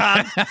gesund,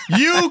 God.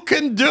 You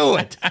can do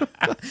it.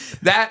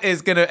 That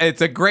is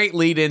it's a great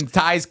lead in.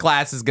 Ty's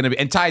class is going to be,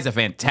 and Ty's a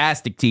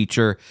fantastic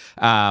teacher.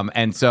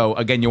 And so,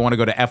 again, you want to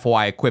go to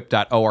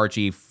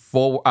foiequip.org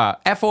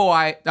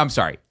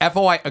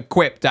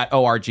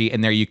foiequip.org,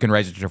 and there you can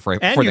register for the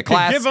class. And you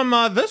can give them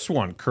this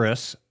one,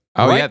 Chris.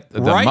 Oh, right, yeah,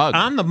 the right mug.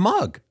 on the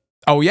mug.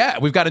 Oh, yeah,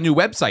 we've got a new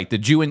website, the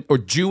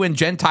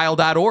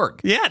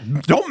jewandgentile.org. Yeah,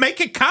 don't make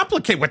it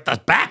complicated with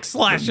the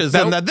backslashes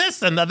and the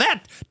this and the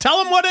that.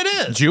 Tell them what it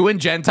is.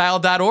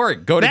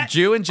 Jewandgentile.org. Go to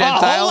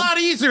jewandgentile. A whole lot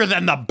easier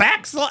than the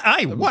backslash.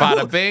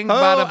 Bada bing,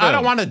 bada boom. I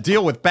don't want to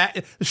deal with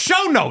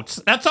show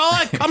notes. That's all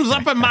that comes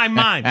up in my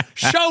mind.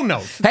 Show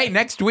notes. Hey,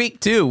 next week,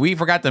 too, we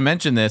forgot to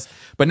mention this,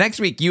 but next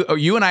week,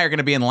 you and I are going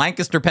to be in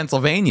Lancaster,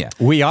 Pennsylvania.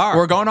 We are.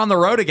 We're going on the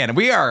road again.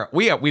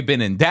 We've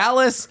been in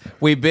Dallas.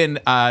 We've been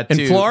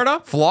in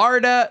Florida.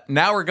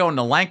 Now we're going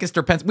to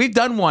Lancaster, Pennsylvania. We've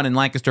done one in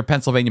Lancaster,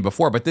 Pennsylvania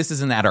before, but this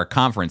isn't at our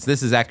conference.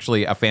 This is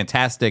actually a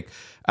fantastic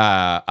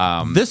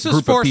this is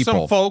group for of people.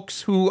 some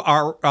folks who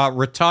are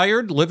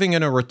retired, living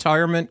in a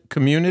retirement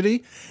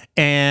community.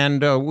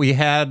 And we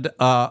had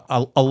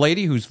a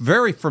lady who's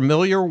very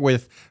familiar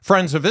with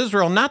Friends of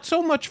Israel, not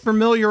so much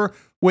familiar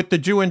with the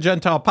Jew and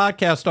Gentile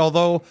podcast,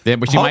 although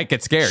but she might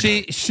get scared.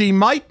 She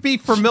might be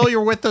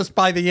familiar with us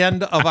by the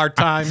end of our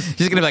time.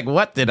 She's going to be like,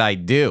 what did I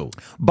do?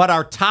 But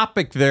our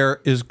topic there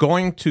is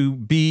going to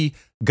be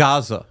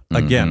Gaza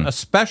again, a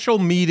special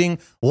meeting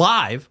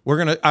live.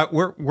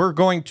 We're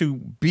going to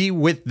be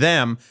with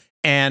them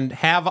and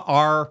have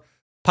our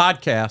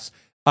podcast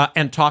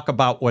and talk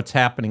about what's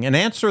happening and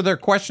answer their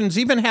questions,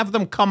 even have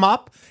them come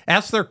up,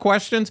 ask their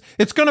questions.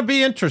 It's going to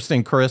be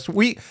interesting, Chris.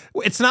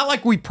 It's not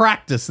like we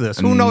practice this.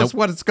 Who knows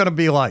what it's going to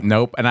be like?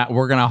 Nope. And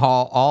we're going to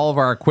haul all of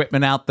our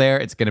equipment out there.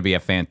 It's going to be a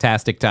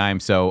fantastic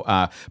time. So,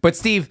 but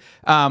Steve,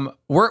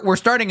 we're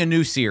starting a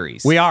new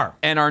series. We are.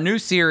 And our new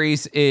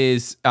series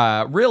is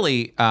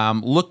really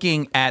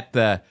looking at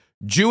the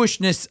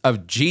Jewishness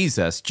of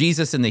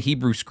Jesus in the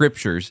Hebrew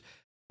Scriptures.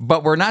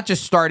 But we're not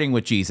just starting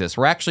with Jesus.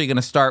 We're actually going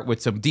to start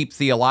with some deep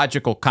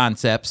theological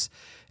concepts.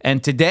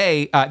 And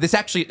today, this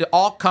actually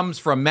all comes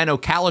from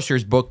Menno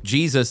Kalischer's book,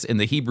 Jesus in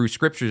the Hebrew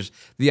Scriptures,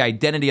 The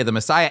Identity of the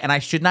Messiah. And I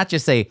should not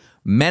just say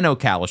Menno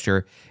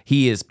Kalischer.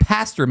 He is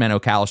Pastor Menno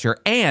Kalischer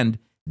and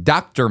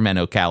Dr.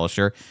 Menno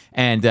Kalischer.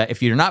 And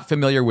if you're not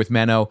familiar with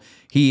Menno,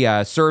 he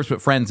serves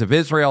with Friends of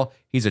Israel.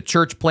 He's a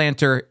church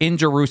planter in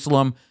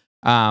Jerusalem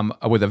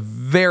with a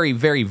very,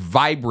 very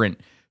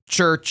vibrant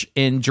church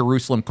in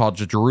Jerusalem called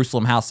the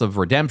Jerusalem House of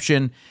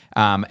Redemption.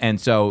 And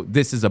so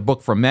this is a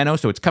book from Menno.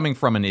 So it's coming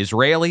from an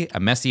Israeli,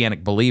 a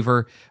Messianic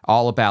believer,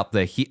 all about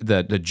the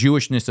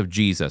Jewishness of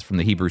Jesus from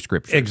the Hebrew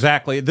Scriptures.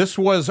 Exactly. This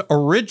was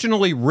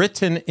originally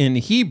written in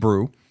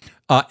Hebrew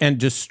and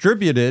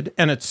distributed,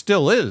 and it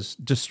still is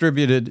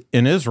distributed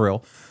in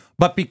Israel,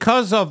 But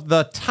because of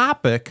the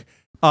topic,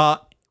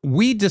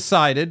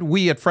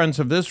 we at Friends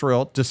of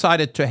Israel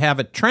decided to have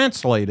it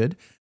translated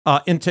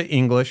into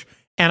English,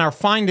 and are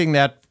finding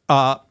that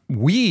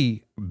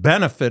we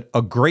benefit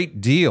a great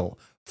deal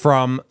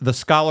from the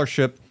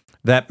scholarship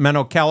that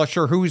Menno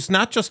Kalischer, who's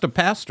not just a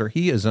pastor,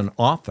 he is an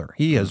author.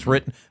 He has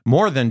written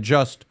more than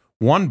just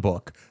one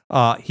book.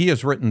 He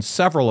has written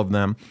several of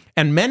them,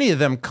 and many of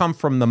them come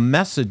from the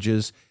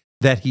messages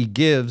that he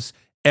gives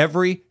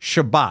every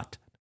Shabbat.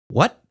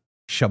 What?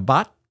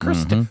 Shabbat?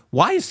 Kristen,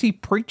 why is he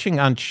preaching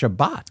on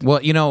Shabbat?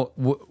 Well,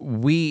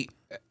 we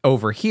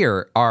over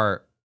here,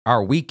 our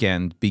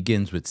weekend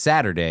begins with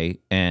Saturday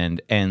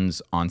and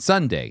ends on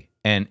Sunday.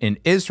 And in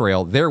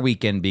Israel, their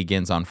weekend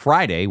begins on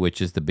Friday,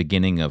 which is the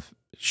beginning of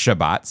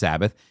Shabbat,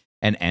 Sabbath,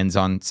 and ends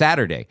on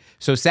Saturday.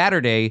 So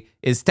Saturday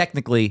is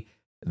technically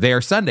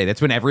their Sunday.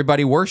 That's when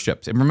everybody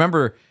worships. And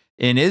remember,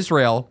 in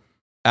Israel,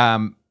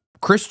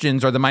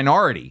 Christians are the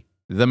minority.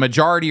 The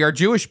majority are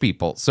Jewish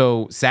people.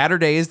 So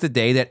Saturday is the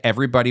day that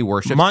everybody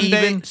worships.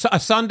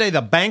 Sunday,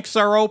 the banks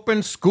are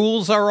open,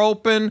 schools are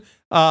open,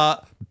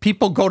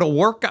 people go to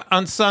work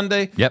on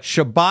Sunday. Yep.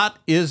 Shabbat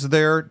is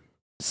their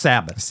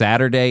Sabbath.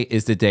 Saturday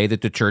is the day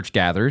that the church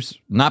gathers,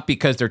 not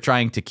because they're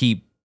trying to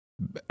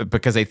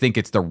because they think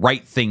it's the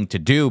right thing to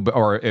do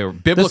or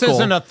biblical. This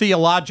isn't a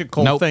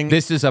theological thing.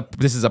 This is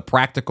a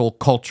practical,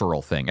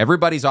 cultural thing.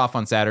 Everybody's off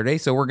on Saturday,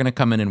 so we're going to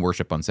come in and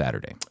worship on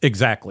Saturday.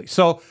 Exactly.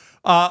 So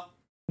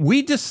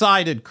we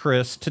decided,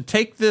 Chris, to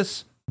take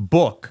this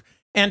book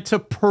and to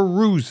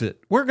peruse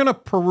it. We're going to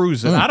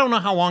peruse it. I don't know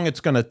how long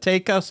it's going to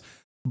take us,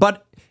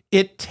 but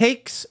it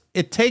takes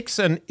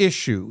an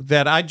issue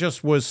that I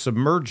just was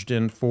submerged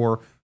in for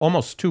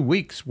almost 2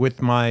 weeks,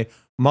 with my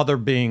mother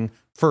being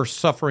first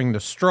suffering the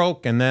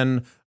stroke and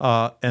then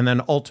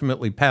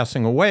ultimately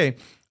passing away,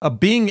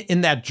 being in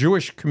that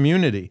Jewish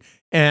community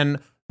and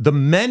the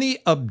many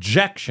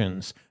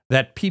objections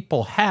that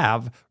people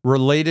have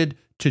related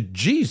to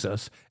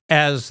Jesus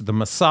as the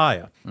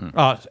Messiah,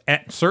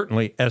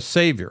 certainly as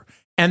Savior.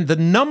 And the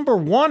number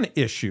one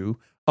issue,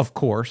 of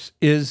course,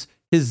 is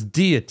his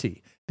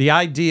deity. The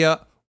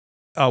idea,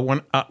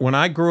 when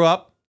I grew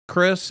up,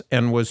 Chris,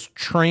 and was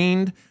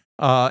trained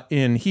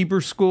in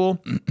Hebrew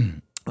school,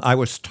 I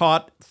was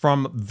taught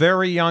from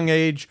very young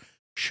age,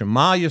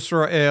 Shema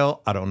Yisrael,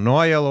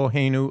 Adonai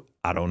Eloheinu,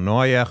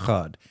 Adonai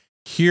Echad.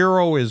 Hear,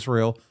 O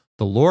Israel,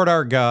 the Lord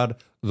our God,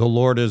 the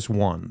Lord is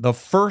one. The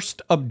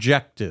first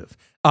objection,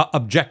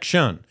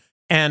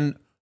 and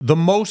the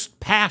most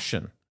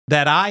passion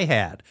that I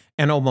had,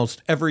 and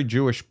almost every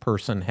Jewish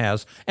person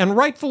has, and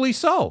rightfully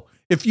so.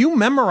 If you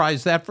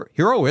memorize that,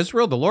 Hear, O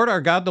Israel, the Lord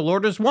our God, the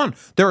Lord is one.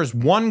 There is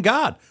one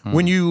God.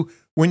 When you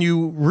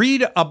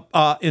read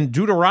in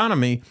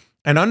Deuteronomy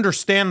and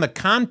understand the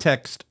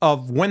context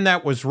of when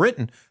that was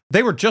written,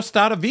 they were just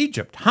out of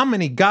Egypt. How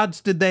many gods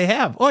did they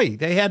have?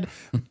 They had,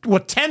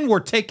 10 were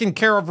taken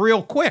care of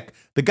real quick.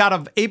 The God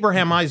of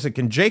Abraham, Isaac,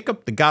 and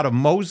Jacob, the God of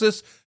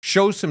Moses,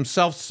 shows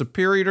himself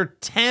superior to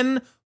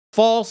 10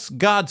 false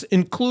gods,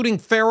 including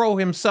Pharaoh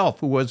himself,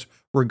 who was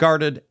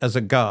regarded as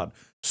a god.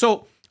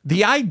 So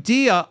the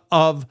idea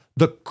of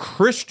the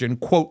Christian,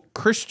 quote,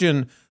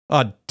 Christian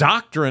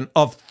doctrine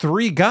of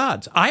three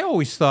gods, I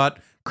always thought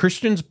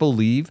Christians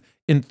believe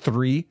in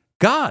three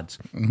gods.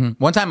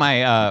 One time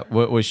I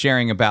was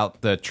sharing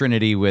about the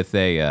Trinity with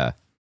a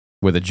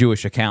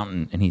Jewish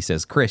accountant, and he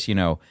says, Chris,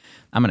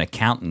 I'm an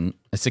accountant,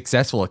 a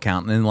successful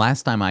accountant, and the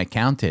last time I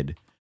counted,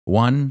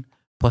 1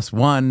 +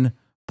 1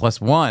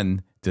 +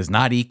 1 does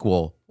not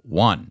equal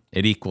 1.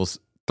 It equals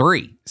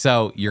 3.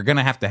 So you're going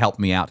to have to help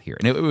me out here.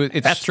 And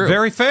that's true.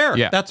 Very fair.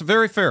 Yeah. That's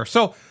very fair.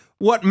 So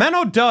what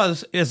Menno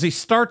does is he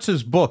starts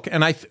his book,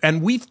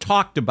 and we've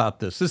talked about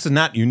this. This is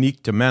not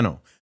unique to Menno.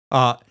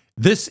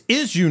 This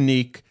is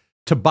unique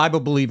to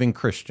Bible-believing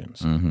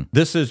Christians.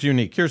 This is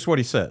unique. Here's what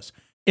he says.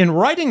 In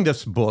writing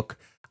this book,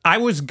 I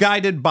was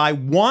guided by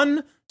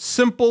one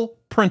simple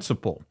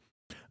principle,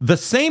 the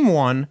same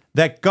one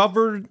that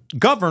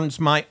governs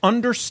my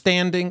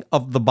understanding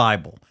of the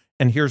Bible.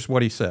 And here's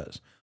what he says.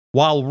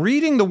 While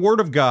reading the Word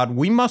of God,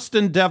 we must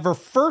endeavor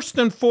first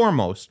and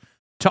foremost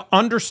to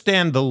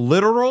understand the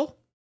literal,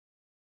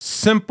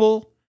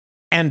 simple,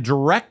 and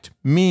direct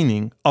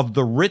meaning of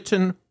the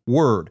written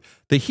word.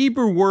 The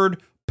Hebrew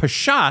word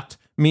pashat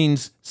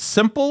means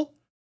simple,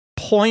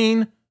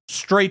 plain,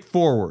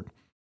 straightforward.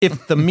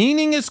 If the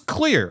meaning is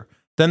clear,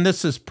 then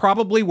this is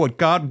probably what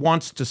God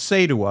wants to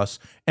say to us,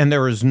 and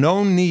there is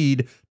no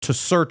need to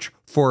search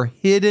for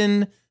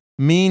hidden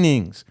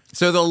meanings.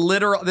 So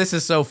this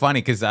is so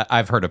funny because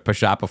I've heard of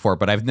pashat before,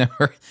 but I've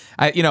never,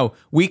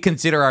 we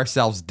consider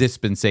ourselves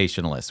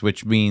dispensationalists,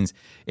 which means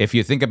if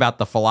you think about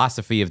the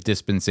philosophy of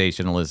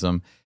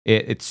dispensationalism,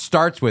 it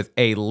starts with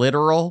a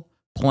literal,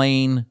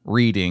 plain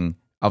reading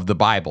of the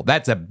Bible.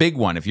 That's a big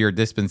one if you're a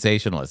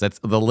dispensationalist. That's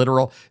the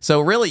literal.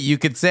 So really, you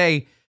could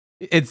say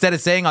Instead of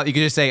saying, you could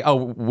just say, "Oh,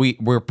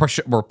 we're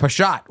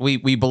pashat.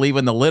 We believe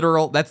in the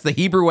literal." That's the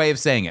Hebrew way of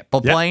saying it.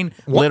 Plain,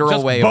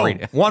 literal way of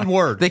reading it. One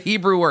word. The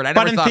Hebrew word.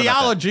 But in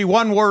theology,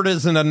 one word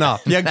isn't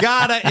enough. You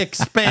gotta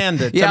expand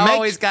it. You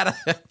always gotta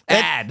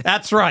add.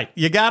 That's right.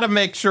 You gotta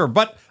make sure.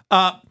 But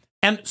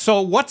and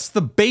so, what's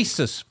the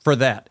basis for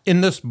that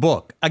in this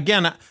book?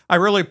 Again, I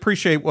really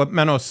appreciate what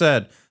Menno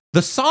said.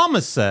 The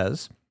psalmist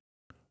says,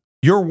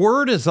 "Your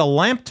word is a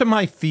lamp to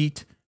my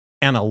feet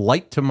and a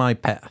light to my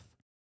path."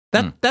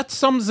 That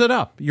sums it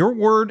up. Your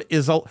word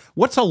is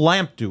what's a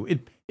lamp do?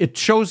 It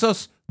shows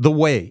us the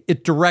way.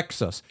 It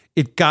directs us.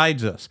 It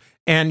guides us.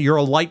 And you're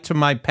a light to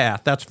my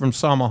path. That's from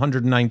Psalm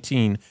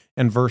 119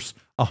 and verse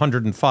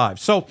 105.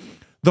 So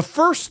the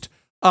first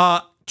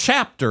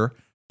chapter,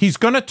 he's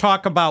going to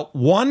talk about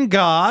one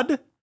God,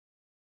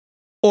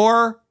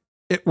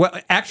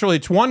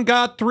 it's one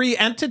God, three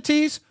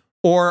entities,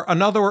 or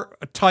another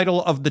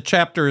title of the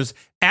chapter is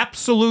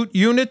absolute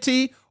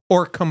unity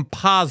or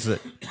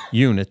composite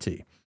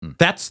unity.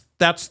 That's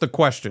the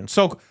question.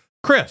 So,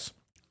 Chris,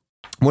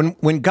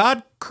 when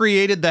God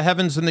created the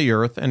heavens and the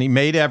earth, and he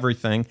made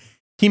everything,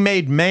 he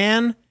made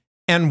man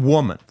and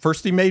woman.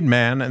 First he made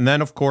man, and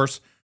then, of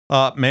course,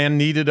 man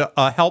needed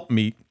a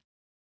helpmeet.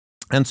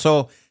 And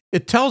so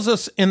it tells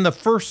us in the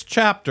first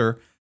chapter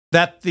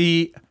that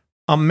a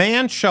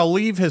man shall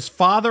leave his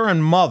father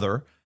and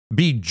mother,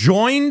 be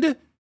joined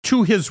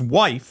to his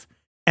wife,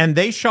 and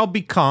they shall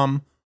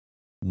become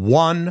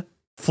one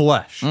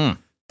flesh.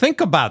 Think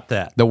about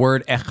that. The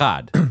word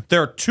echad.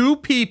 There are two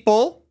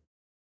people,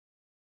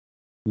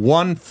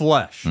 one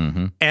flesh.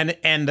 Mm-hmm.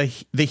 And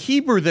the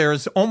Hebrew there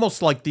is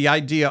almost like the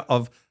idea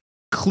of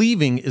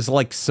cleaving is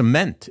like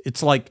cement.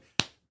 It's like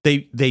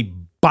they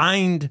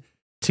bind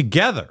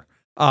together.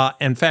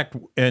 In fact,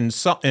 in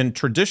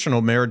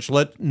traditional marriage,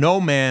 let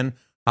no man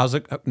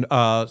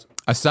asunder.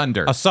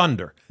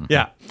 Mm-hmm.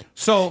 Yeah.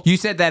 So you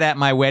said that at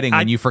my wedding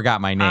when you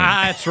forgot my name.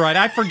 That's right.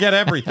 I forget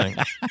everything.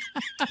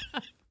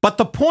 But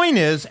the point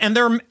is, and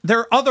there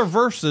are other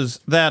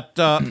verses that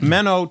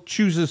Menno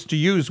chooses to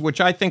use,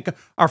 which I think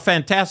are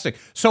fantastic.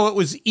 So it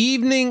was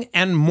evening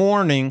and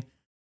morning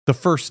the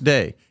first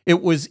day.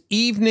 It was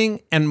evening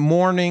and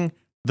morning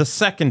the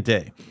second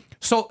day.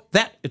 So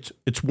that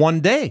it's one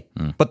day,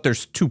 but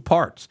there's two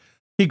parts.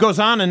 He goes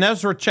on in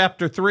Ezra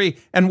chapter 3,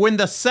 and when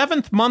the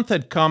 7th month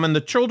had come and the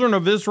children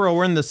of Israel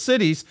were in the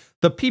cities,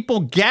 the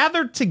people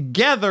gathered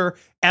together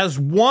as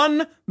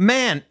one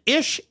man,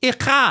 ish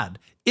ichad,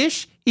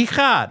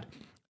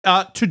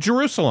 to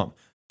Jerusalem.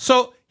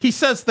 So he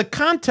says the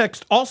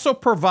context also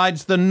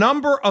provides the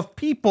number of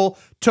people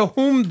to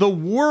whom the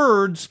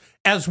words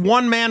as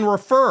one man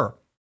refer.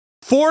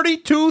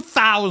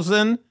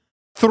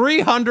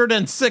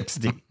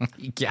 42,360.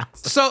 Yeah.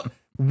 So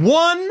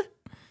one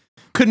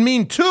could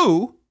mean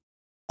two,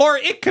 or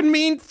it could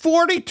mean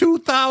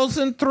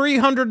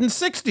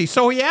 42,360.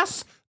 So he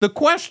asks the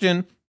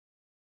question,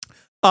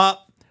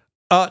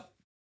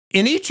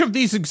 in each of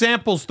these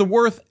examples, the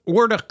word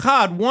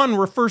echad, one,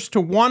 refers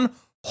to one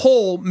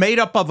whole made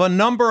up of a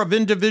number of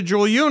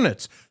individual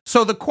units.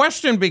 So the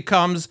question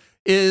becomes,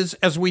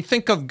 as we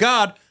think of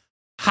God,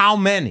 how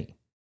many?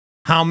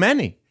 How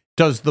many?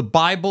 Does the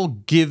Bible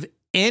give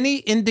any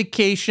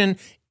indication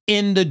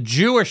in the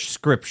Jewish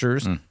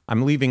scriptures?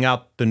 I'm leaving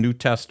out the New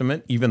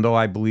Testament, even though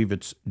I believe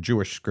it's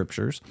Jewish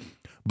scriptures.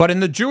 But in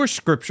the Jewish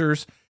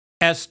scriptures,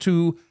 as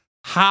to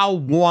how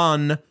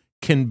one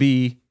can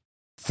be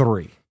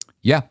three.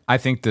 Yeah, I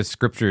think the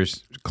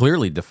scriptures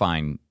clearly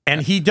define.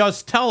 And he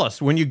does tell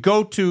us, when you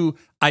go to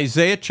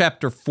Isaiah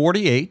chapter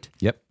 48.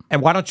 Yep.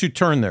 And why don't you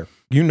turn there?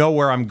 You know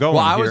where I'm going.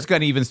 Well, I was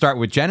going to even start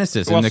with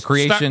Genesis and the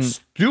creation.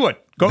 Do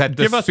it.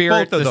 Give us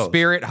both of those. The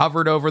Spirit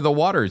hovered over the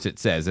waters, it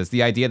says. It's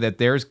the idea that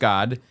there's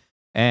God.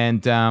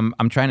 And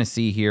I'm trying to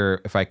see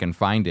here if I can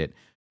find it.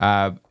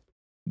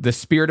 The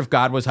Spirit of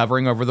God was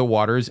hovering over the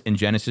waters in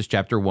Genesis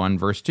chapter 1,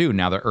 verse 2.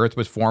 Now the earth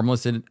was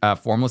formless and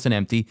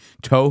empty.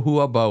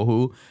 Tohu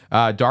abohu.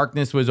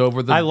 Darkness was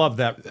over the... I love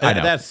that. I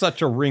know. That's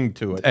such a ring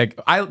to it.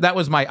 That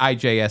was my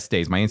IJS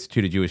days, my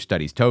Institute of Jewish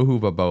Studies.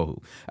 Tohu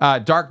abohu.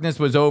 Darkness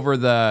was over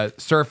the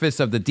surface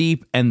of the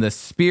deep, and the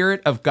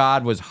Spirit of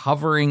God was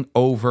hovering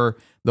over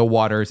the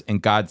waters, and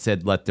God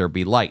said, let there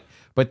be light.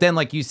 But then,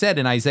 like you said,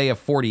 in Isaiah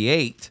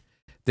 48...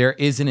 there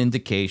is an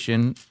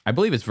indication, I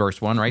believe it's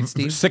verse 1, right,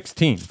 Steve?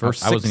 16, verse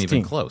 16. I wasn't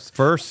even close.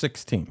 Verse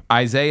 16.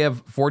 Isaiah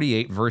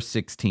 48, verse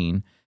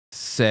 16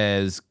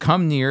 says,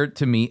 come near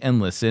to me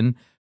and listen.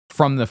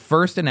 From the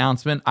first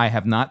announcement, I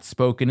have not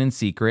spoken in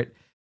secret.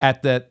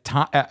 At the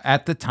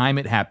time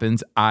it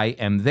happens, I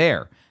am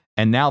there.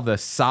 And now the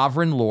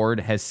sovereign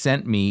Lord has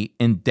sent me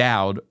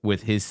endowed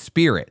with his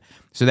spirit.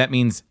 So that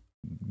means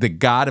the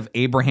God of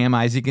Abraham,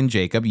 Isaac, and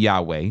Jacob,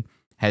 Yahweh,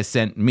 has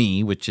sent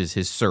me, which is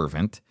his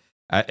servant.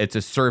 It's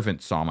a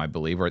servant psalm, I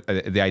believe, or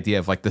the idea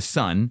of like the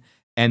son,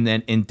 and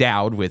then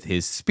endowed with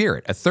his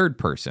spirit, a third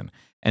person.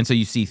 And so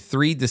you see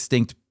three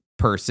distinct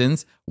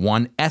persons,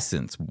 one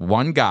essence,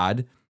 one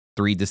God,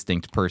 three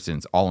distinct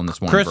persons, all in this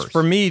one verse. Chris,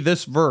 for me,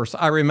 this verse,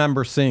 I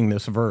remember seeing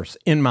this verse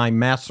in my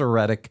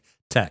Masoretic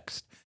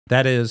text.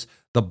 That is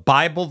the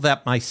Bible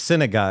that my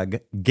synagogue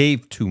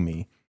gave to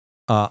me,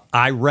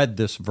 I read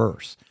this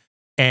verse.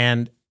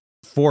 And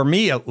for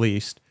me, at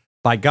least,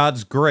 by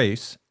God's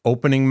grace,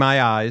 opening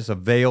my eyes, a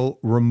veil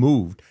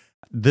removed,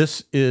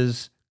 this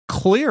is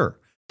clear.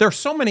 There are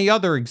so many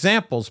other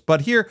examples,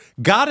 but here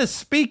God is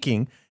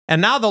speaking,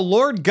 and now the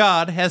Lord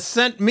God has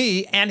sent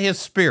me and his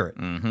Spirit.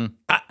 Mm-hmm.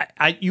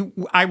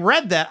 I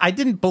read that. I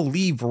didn't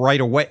believe right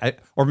away,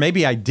 or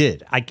maybe I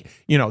did.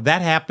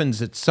 That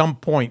happens at some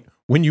point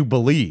when you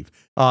believe.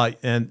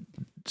 And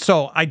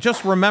so I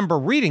just remember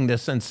reading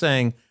this and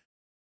saying,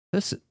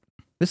 this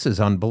is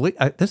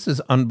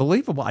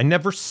unbelievable. I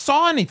never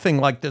saw anything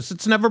like this.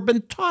 It's never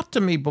been taught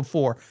to me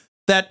before.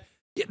 That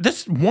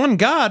this one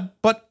God,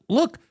 but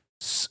look,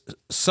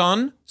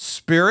 Son,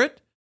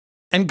 Spirit,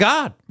 and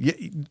God.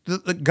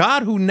 The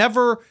God who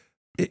never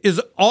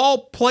is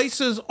all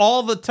places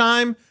all the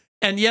time,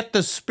 and yet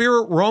the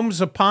Spirit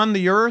roams upon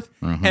the earth,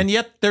 and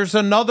yet there's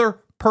another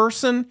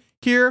person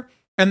here,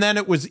 and then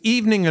it was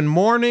evening and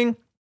morning.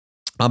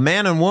 A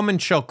man and woman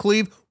shall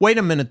cleave. Wait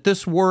a minute,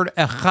 this word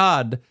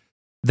echad,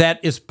 that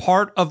is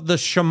part of the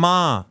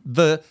Shema,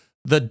 the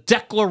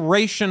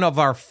declaration of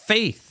our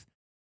faith.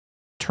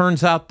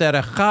 Turns out that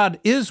echad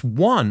is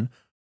one,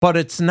 but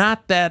it's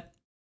not that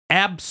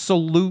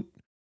absolute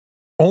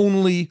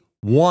only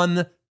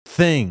one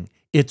thing.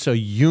 It's a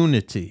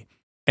unity.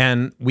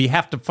 And we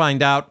have to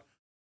find out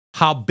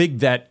how big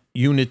that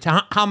unity,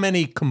 how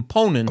many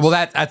components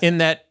that's in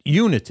that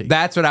unity.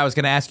 That's what I was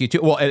going to ask you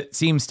too. Well, it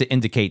seems to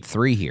indicate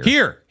 3 here.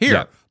 Here.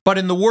 Yeah. But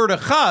in the word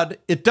echad,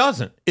 it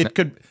doesn't. It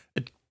could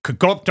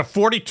go up to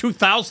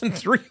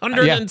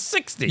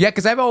 42,360. Yeah,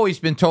 because I've always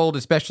been told,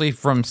 especially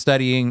from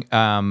studying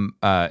in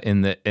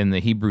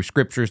the Hebrew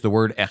scriptures, the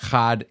word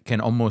echad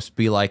can almost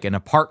be like an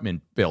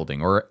apartment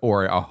building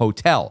or a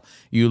hotel.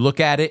 You look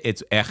at it,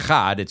 it's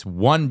echad, it's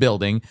one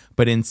building,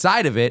 but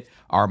inside of it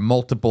are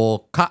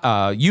multiple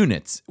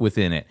units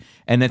within it.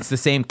 And it's the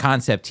same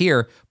concept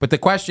here, but the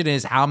question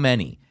is how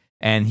many?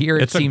 And here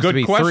it seems to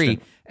be question. 3.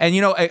 And,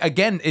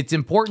 again, it's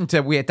important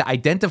we have to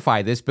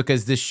identify this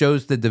because this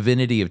shows the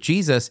divinity of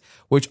Jesus,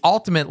 which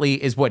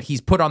ultimately is what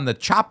he's put on the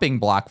chopping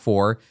block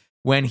for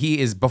when he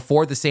is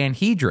before the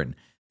Sanhedrin.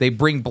 They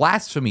bring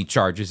blasphemy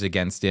charges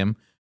against him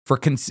for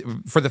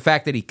the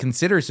fact that he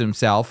considers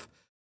himself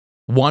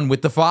one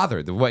with the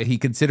Father. He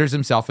considers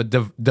himself a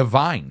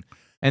divine.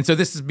 And so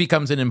this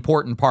becomes an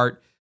important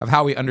part of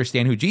how we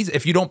understand who Jesus is.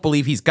 If you don't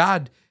believe he's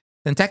God,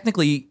 then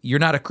technically you're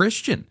not a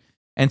Christian.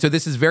 And so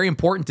this is very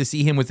important to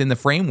see him within the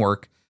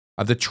framework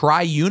of the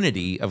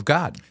triunity of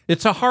God.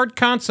 It's a hard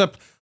concept.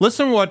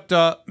 Listen what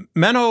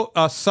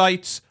Menno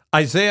cites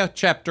Isaiah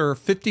chapter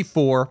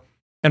 54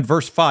 and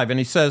verse 5. And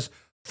he says,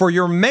 "For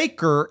your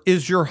maker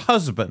is your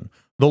husband,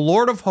 the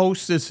Lord of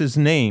hosts is his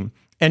name,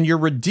 and your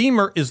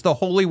Redeemer is the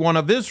Holy One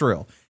of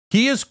Israel.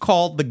 He is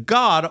called the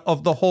God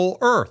of the whole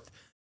earth."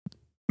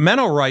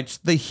 Menno writes,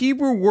 the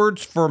Hebrew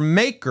words for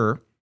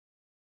maker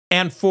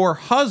and for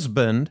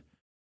husband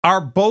are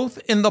both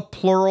in the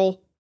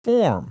plural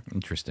form.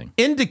 Interesting.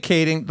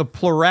 Indicating the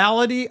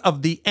plurality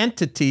of the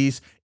entities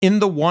in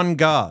the one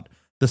God.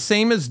 The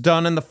same is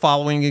done in the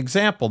following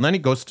example. And then he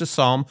goes to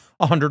Psalm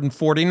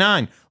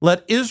 149.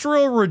 Let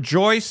Israel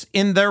rejoice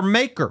in their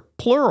maker,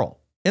 plural,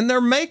 in their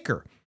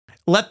maker.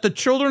 Let the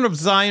children of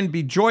Zion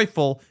be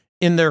joyful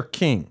in their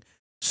king.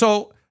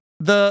 So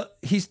the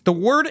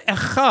word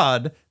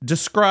echad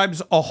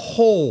describes a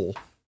whole,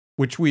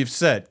 which we've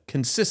said,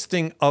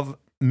 consisting of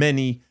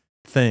many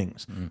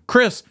things.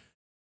 Chris,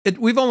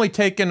 we've only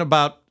taken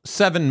about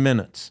 7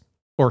 minutes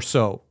or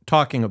so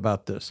talking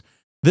about this.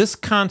 This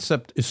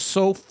concept is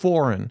so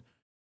foreign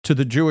to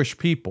the Jewish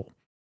people.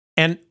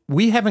 And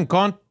we haven't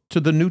gone to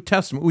the New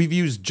Testament. We've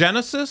used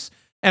Genesis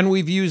and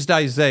we've used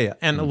Isaiah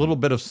and a little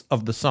bit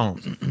of the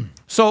Psalms.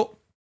 So,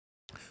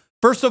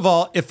 first of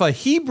all, if a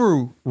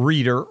Hebrew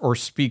reader or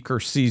speaker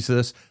sees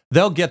this,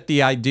 they'll get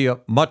the idea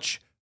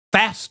much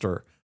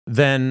faster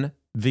than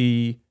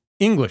the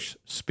English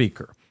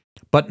speaker.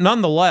 But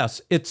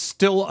nonetheless, it's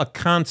still a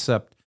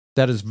concept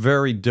that is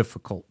very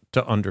difficult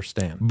to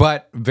understand,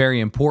 but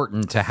very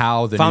important to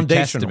how the New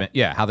Testament,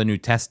 how the New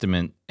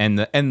Testament and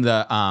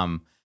the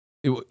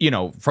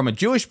from a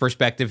Jewish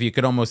perspective, you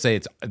could almost say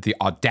it's the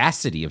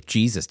audacity of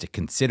Jesus to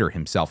consider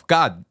himself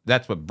God.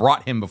 That's what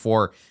brought him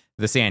before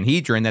the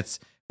Sanhedrin. That's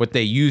what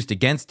they used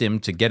against him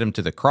to get him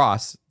to the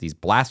cross, these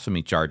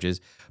blasphemy charges.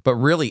 But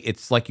really,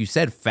 it's like you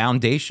said,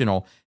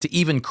 foundational to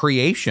even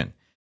creation,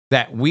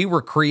 that we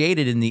were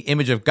created in the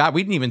image of God.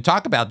 We didn't even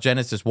talk about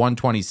Genesis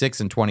 1:26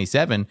 and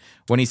 27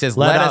 when he says,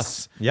 let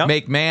us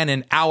make man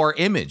in our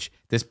image.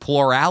 This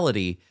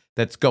plurality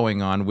that's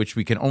going on, which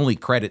we can only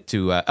credit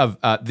to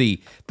the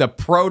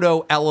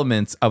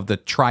proto-elements of the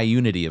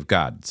triunity of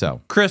God. So,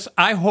 Chris,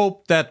 I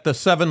hope that the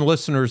 7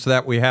 listeners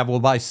that we have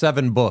will buy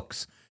 7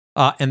 books,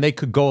 and they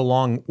could go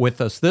along with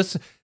us.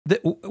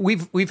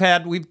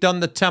 We've done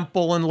the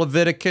temple in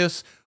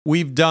Leviticus.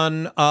 We've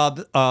done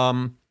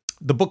the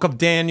book of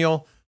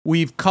Daniel.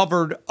 We've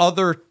covered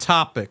other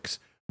topics,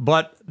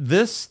 but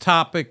this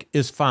topic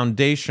is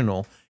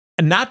foundational,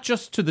 and not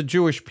just to the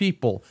Jewish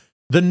people.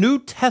 The New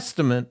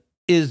Testament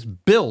is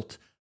built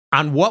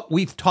on what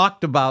we've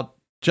talked about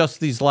just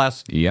these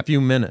last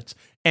few minutes.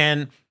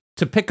 And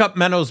to pick up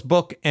Menno's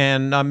book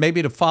and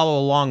maybe to follow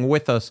along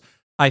with us,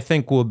 I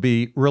think will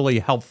be really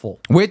helpful.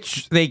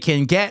 Which they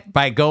can get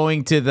by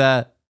going to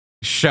the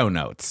show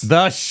notes.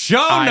 The show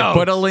notes. I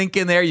put a link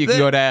in there. You can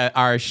go to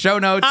our show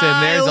notes,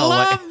 and there's a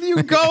link. I love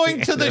you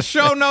going to the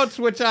show notes,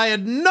 which I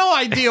had no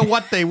idea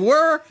what they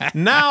were.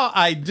 Now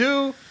I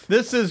do.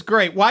 This is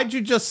great. Why'd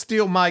you just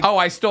steal my... Oh,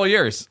 I stole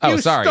yours. Oh,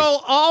 sorry. You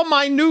stole all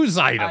my news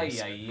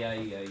items.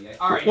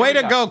 All right, way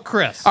to go,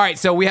 Chris. All right,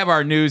 so we have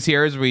our news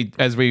here as we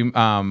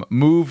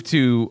move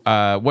to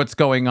what's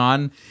going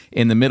on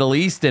in the Middle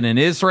East and in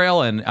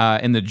Israel and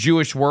in the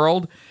Jewish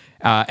world.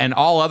 And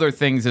all other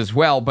things as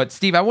well. But,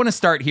 Steve, I want to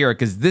start here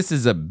because this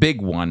is a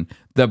big one.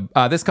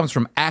 This comes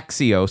from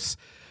Axios,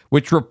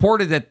 which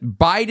reported that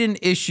Biden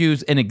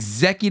issues an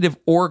executive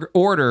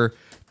order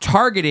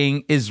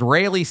targeting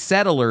Israeli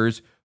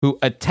settlers who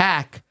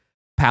attack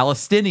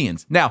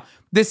Palestinians. Now,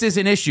 this is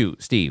an issue,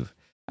 Steve.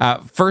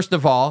 First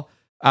of all,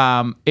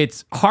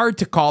 it's hard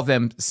to call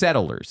them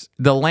settlers.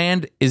 The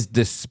land is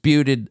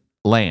disputed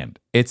land.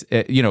 It's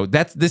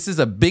this is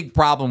a big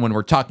problem when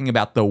we're talking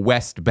about the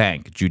West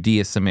Bank,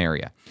 Judea,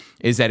 Samaria,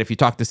 is that if you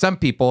talk to some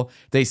people,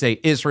 they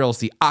say Israel's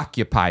the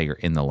occupier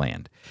in the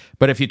land.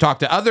 But if you talk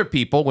to other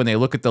people, when they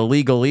look at the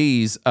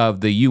legalese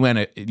of the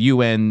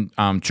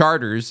UN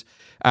charters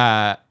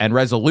and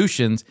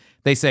resolutions,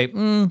 they say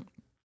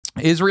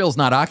Israel's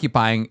not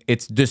occupying;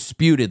 it's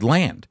disputed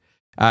land.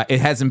 It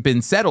hasn't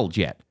been settled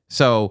yet,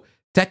 so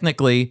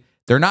technically,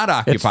 they're not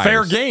occupiers. It's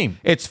fair game.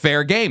 It's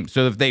fair game.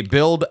 So if they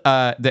build,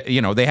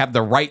 they have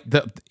the right.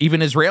 Even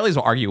Israelis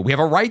will argue, we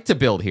have a right to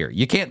build here.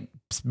 You can't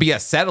be a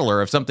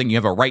settler of something you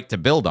have a right to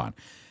build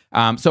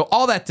on. So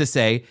all that to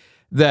say,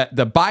 the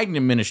Biden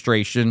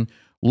administration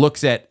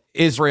looks at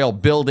Israel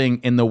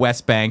building in the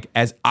West Bank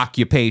as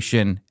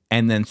occupation.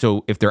 And then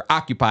so if they're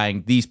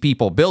occupying, these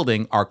people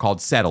building are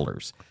called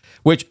settlers,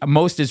 which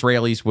most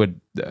Israelis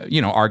would,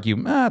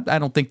 argue, I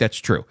don't think that's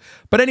true.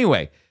 But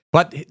anyway.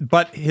 But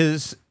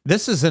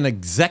this is an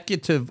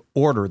executive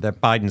order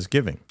that Biden's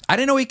giving. I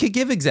didn't know he could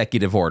give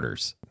executive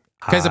orders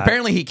because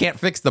apparently he can't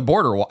fix the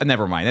border wall.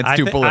 Never mind. That's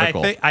too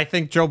political. I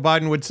think Joe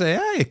Biden would say,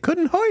 hey, it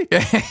couldn't hurt.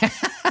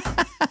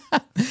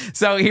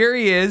 So here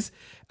he is.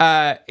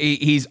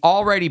 He's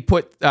already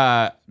put,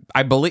 I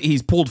believe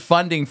he's pulled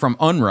funding from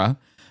UNRWA,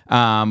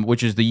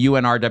 which is the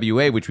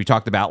UNRWA, which we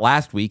talked about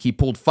last week. He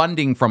pulled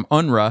funding from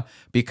UNRWA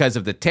because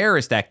of the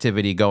terrorist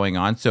activity going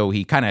on. So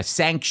he kind of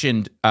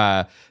sanctioned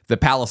the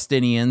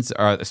Palestinians,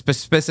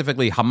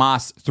 specifically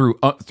Hamas,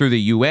 through the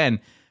UN.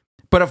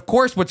 But of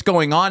course, what's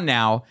going on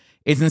now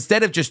is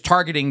instead of just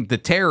targeting the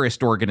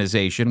terrorist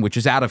organization, which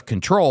is out of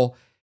control,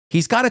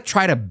 he's got to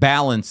try to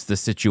balance the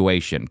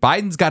situation.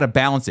 Biden's got to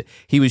balance it.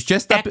 He was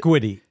just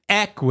equity.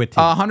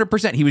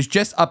 100%. He was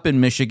just up in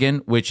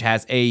Michigan, which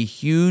has a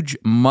huge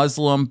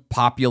Muslim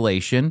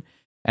population.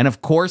 And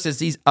of course,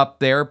 as he's up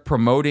there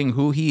promoting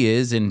who he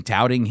is and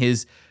touting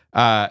his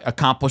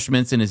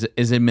accomplishments in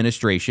his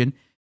administration,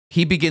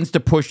 he begins to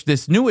push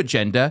this new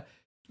agenda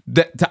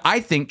to,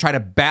 I think, try to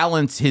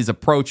balance his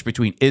approach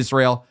between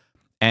Israel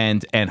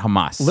and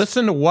Hamas.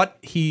 Listen to what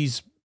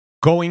he's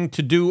going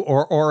to do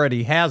or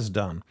already has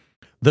done.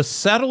 The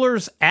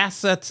settlers'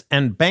 assets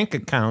and bank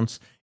accounts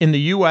in the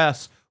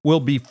U.S. will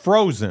be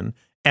frozen,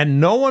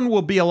 and no one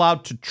will be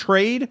allowed to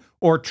trade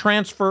or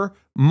transfer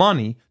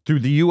money through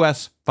the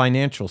U.S.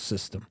 financial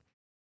system.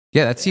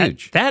 Yeah, that's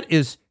huge. That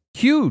is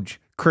huge,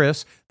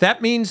 Chris.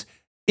 That means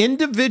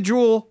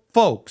individual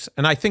folks,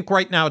 and I think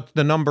right now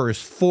the number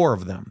is 4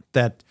 of them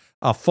that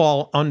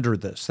fall under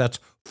this. That's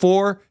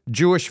 4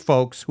 Jewish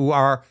folks who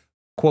are,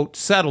 quote,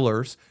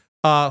 settlers,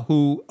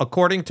 who,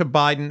 according to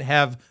Biden,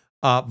 have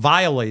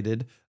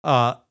violated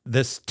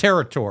this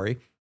territory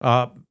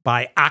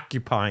by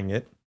occupying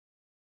it.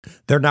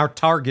 They're now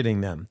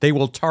targeting them. They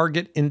will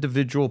target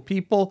individual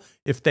people.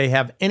 If they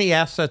have any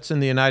assets in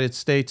the United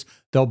States,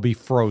 they'll be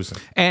frozen.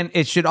 And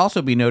it should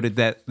also be noted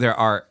that there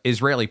are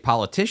Israeli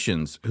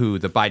politicians who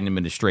the Biden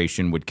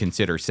administration would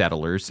consider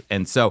settlers.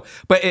 And so,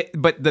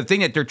 but the thing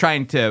that they're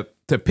trying to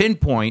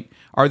pinpoint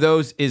are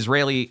those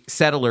Israeli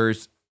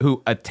settlers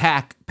who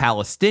attack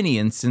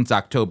Palestinians since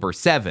October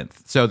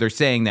 7th. So they're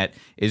saying that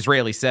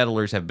Israeli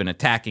settlers have been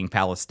attacking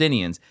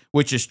Palestinians,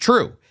 which is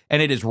true.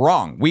 And it is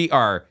wrong. We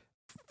are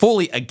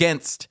fully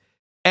against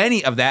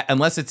any of that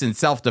unless it's in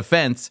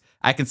self-defense.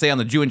 I can say on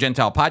the Jew and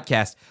Gentile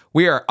podcast,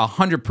 we are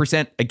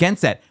 100%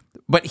 against that.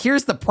 But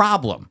here's the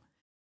problem,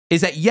 is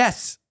that,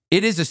 yes,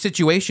 it is a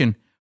situation,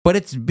 but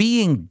it's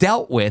being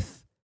dealt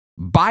with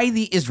by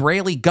the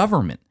Israeli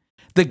government.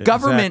 The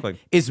government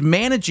is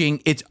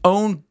managing its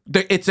own,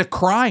 it's a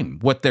crime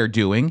what they're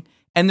doing,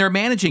 and they're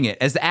managing it.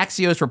 As the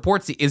Axios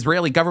reports, the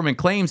Israeli government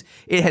claims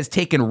it has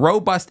taken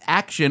robust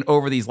action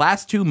over these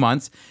last 2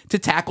 months to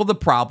tackle the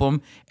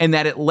problem, and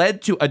that it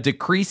led to a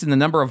decrease in the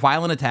number of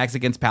violent attacks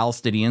against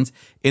Palestinians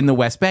in the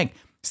West Bank.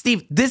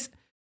 Steve,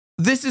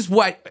 this is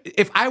what,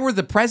 if I were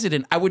the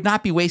president, I would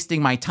not be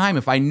wasting my time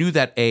if I knew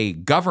that a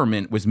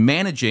government was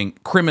managing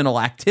criminal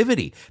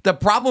activity. The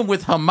problem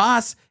with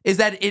Hamas is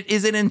that it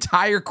is an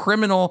entire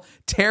criminal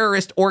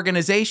terrorist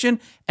organization.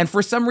 And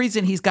for some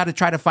reason, he's got to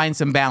try to find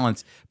some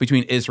balance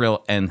between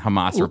Israel and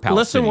Hamas or Palestinians.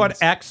 Listen what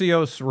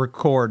Axios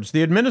records.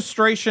 The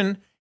administration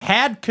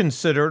had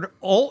considered,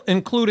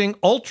 including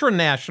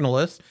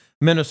ultra-nationalist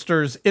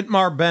ministers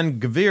Itamar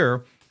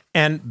Ben-Gvir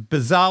and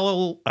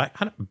Bezalel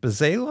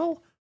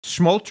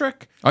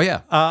Smotrich? Oh,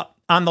 yeah.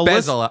 On the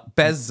Bezalel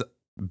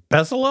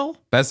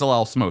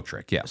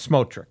Smotrich, yeah.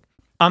 Smotrich.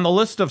 On the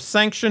list of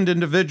sanctioned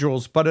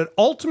individuals, but it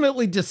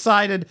ultimately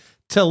decided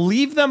to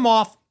leave them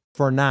off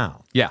for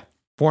now. Yeah.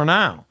 For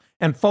now.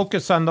 And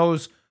focus on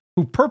those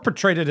who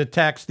perpetrated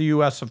attacks, the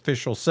U.S.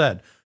 official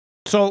said.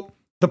 So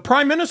the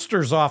Prime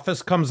Minister's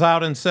office comes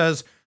out and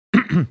says,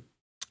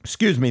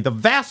 excuse me, the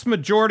vast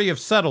majority of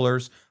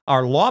settlers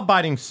are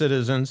law-abiding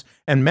citizens,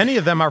 and many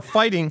of them are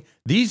fighting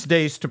these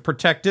days to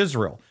protect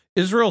Israel.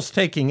 Israel's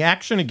taking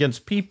action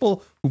against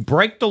people who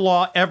break the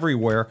law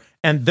everywhere,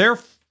 and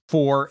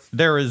therefore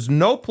there is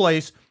no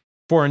place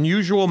for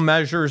unusual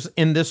measures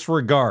in this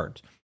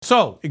regard.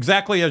 So,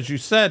 exactly as you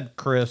said,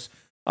 Chris,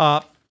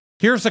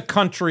 here's a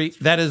country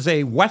that is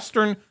a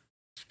Western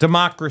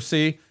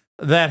democracy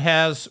that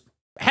has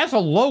a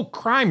low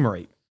crime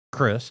rate,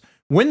 Chris.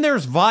 When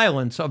there's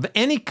violence of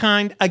any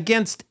kind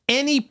against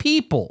any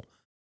people,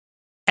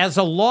 as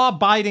a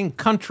law-abiding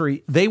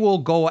country, they will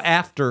go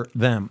after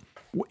them.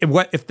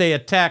 If they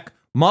attack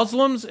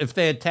Muslims, if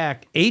they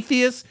attack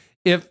atheists,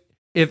 if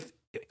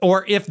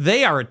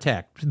they are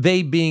attacked,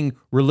 they being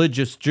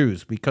religious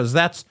Jews, because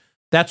that's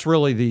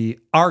really the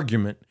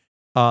argument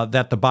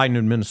that the Biden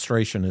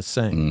administration is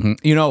saying. Mm-hmm.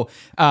 You know,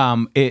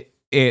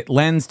 it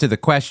lends to the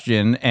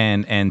question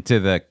and to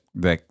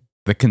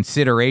the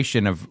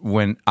consideration of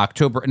when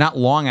not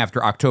long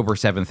after October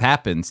 7th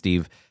happened,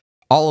 Steve.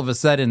 All of a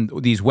sudden,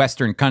 these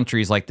Western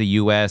countries like the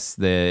U.S.,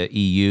 the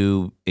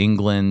EU,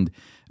 England,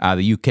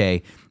 the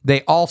UK,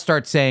 they all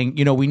start saying,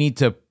 you know, we need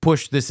to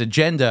push this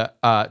agenda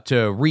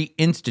to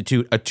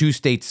reinstitute a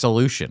two-state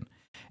solution.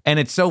 And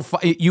it's so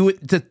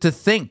to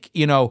think,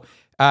 you know,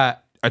 a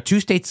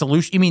two-state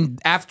solution. You mean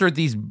after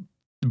these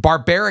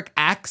barbaric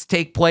acts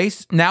take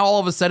place, now all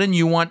of a sudden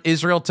you want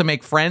Israel to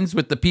make friends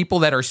with the people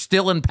that are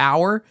still in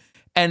power,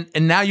 and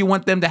now you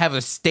want them to have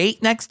a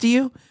state next to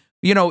you?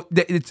 You know,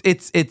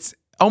 it's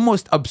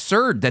almost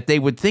absurd that they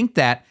would think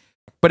that.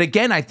 But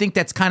again, I think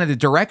that's kind of the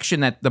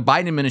direction that the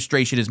Biden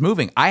administration is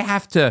moving. He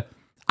has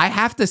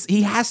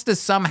to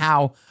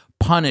somehow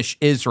punish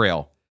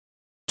Israel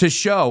to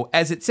show,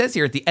 as it says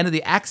here at the end of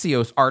the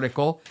Axios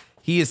article,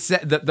 he is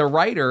the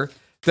writer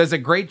does a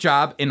great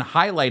job in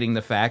highlighting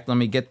the fact, let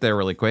me get there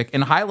really quick,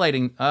 in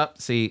highlighting,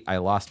 I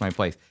lost my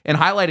place, in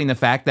highlighting the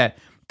fact that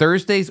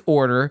Thursday's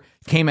order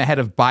came ahead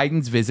of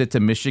Biden's visit to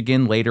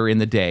Michigan later in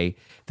the day.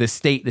 The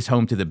state is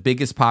home to the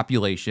biggest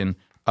population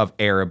of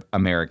Arab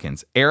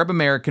Americans. Arab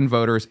American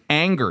voters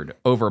angered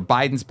over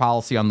Biden's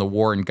policy on the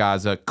war in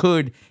Gaza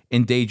could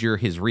endanger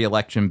his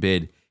reelection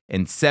bid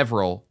in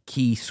several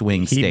key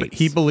swing states.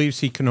 He believes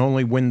he can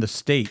only win the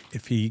state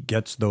if he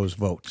gets those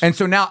votes. And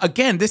so now,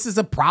 again, this is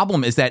a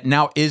problem, is that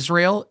now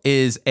Israel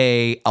is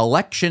a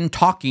election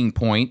talking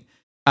point,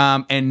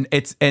 and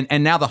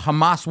now the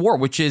Hamas war,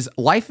 which is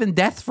life and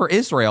death for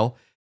Israel,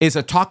 is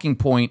a talking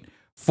point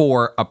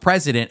for a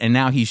president. And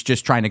now he's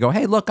just trying to go,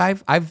 hey, look,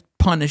 I've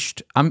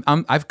punished.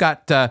 I've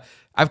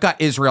got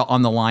Israel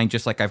on the line,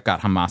 just like I've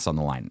got Hamas on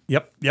the line.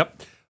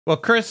 Yep. Well,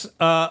 Chris,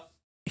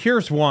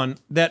 here's one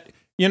that,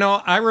 you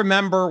know, I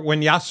remember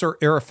when Yasser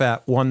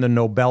Arafat won the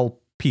Nobel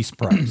Peace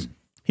Prize.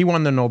 He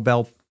won the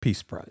Nobel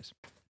Peace Prize.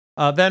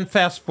 Then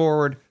fast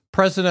forward,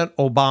 President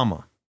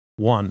Obama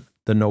won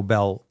the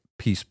Nobel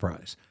Peace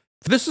Prize.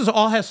 This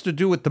all has to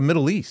do with the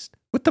Middle East.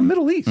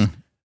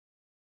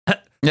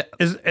 Yeah.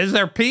 Is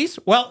there peace?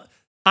 Well,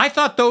 I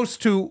thought those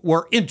two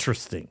were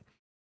interesting.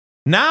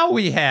 Now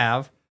we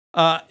have,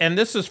 and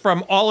this is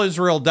from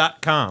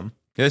allisrael.com.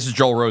 This is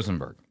Joel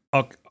Rosenberg.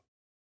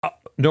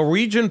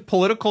 Norwegian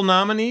political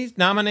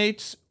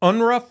nominates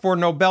UNRWA for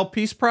Nobel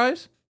Peace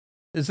Prize?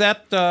 Is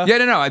that...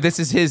 No. This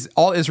is his...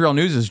 All Israel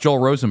News is Joel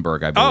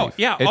Rosenberg, I believe. Oh,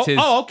 yeah. It's his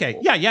okay.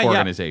 Yeah.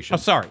 organization. Oh,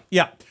 sorry.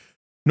 Yeah.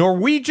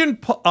 Norwegian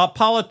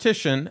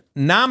politician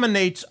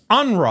nominates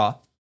UNRWA.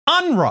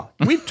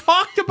 We've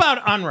talked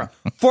about UNRWA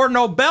for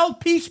Nobel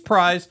Peace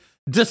Prize,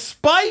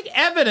 despite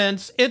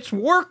evidence its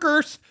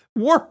workers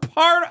were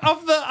part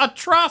of the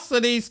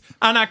atrocities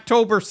on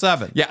October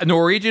 7th. Yeah, a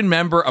Norwegian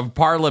member of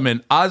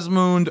parliament,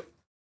 Asmund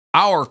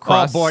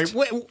Aukrust. Oh,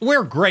 boy.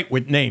 We're great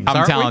with names, I'm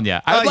aren't telling we? you.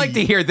 I'd like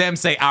to hear them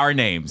say our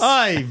names.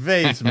 Aye,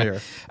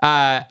 Vesmir.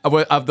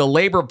 Of the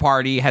Labor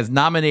Party has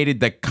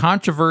nominated the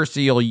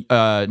controversial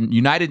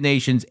United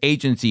Nations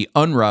agency,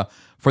 UNRWA,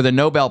 for the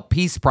Nobel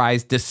Peace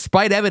Prize,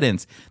 despite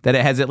evidence that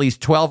it has at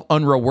least 12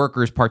 UNRWA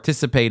workers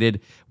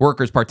participated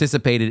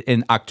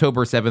in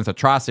October 7th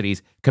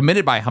atrocities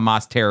committed by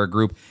Hamas terror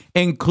group,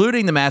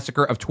 including the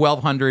massacre of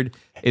 1,200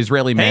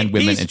 Israeli men,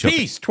 women, and children.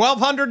 Peace,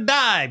 1,200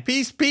 die.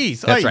 Peace.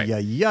 That's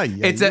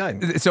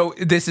right. So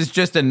this is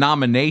just a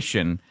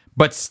nomination,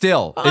 but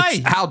still,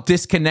 how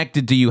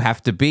disconnected do you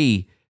have to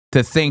be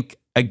to think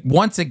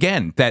once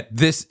again that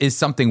this is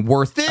something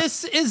worth?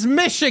 This is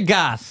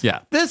Michigas. Yeah.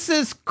 This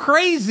is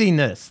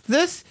craziness.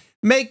 This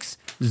makes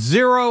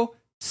zero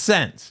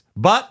sense.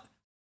 But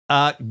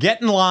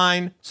get in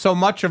line. So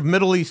much of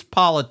Middle East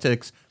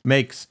politics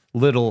makes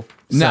little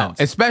sense. No,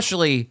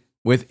 especially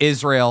with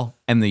Israel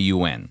and the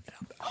UN.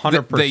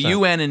 100%. The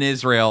UN and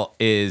Israel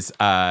is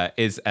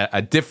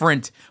a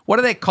different. What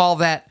do they call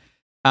that?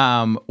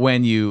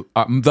 When you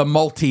the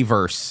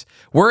multiverse.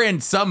 We're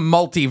in some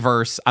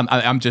multiverse.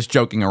 I'm just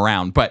joking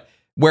around, but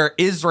where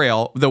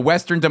Israel, the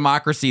Western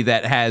democracy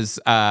that has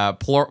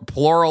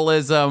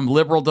pluralism,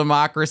 liberal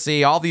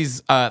democracy, all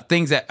these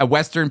things that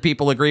Western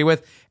people agree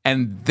with,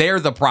 and they're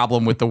the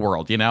problem with the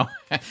world, you know?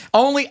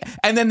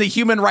 And then the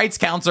Human Rights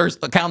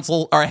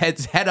Council are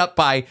head up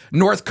by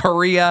North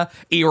Korea,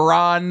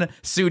 Iran,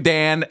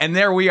 Sudan, and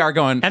there we are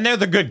going. And they're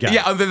the good guys.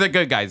 Yeah, they're the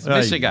good guys.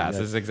 Michigas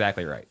is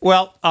exactly right.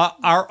 Well,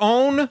 our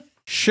own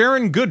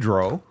Sharon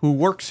Goodrow, who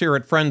works here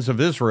at Friends of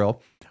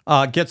Israel,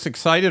 gets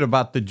excited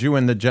about the Jew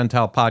and the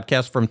Gentile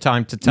podcast from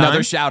time to time.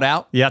 Another shout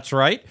out. Yeah, that's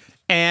right.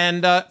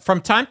 And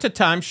from time to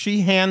time, she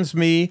hands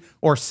me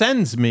or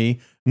sends me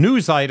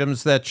news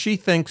items that she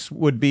thinks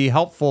would be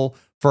helpful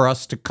for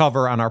us to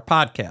cover on our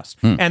podcast.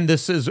 And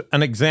this is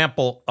an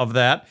example of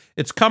that.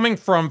 It's coming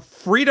from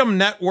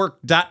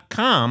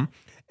freedomnetwork.com.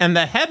 And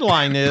the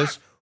headline is,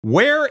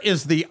 "Where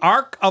is the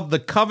Ark of the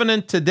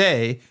Covenant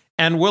today?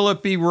 And will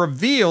it be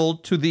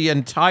revealed to the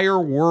entire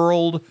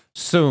world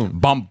soon?"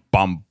 Bum,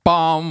 bum,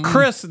 bum.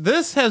 Chris,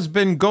 this has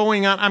been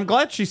going on. I'm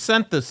glad she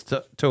sent this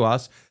to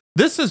us.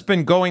 This has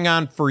been going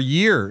on for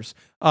years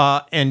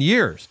and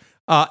years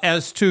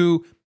as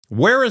to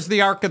where is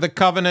the Ark of the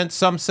Covenant.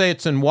 Some say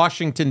it's in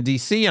Washington,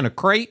 D.C. in a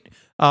crate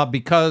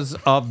because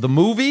of the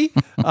movie.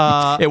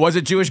 It was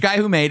a Jewish guy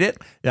who made it.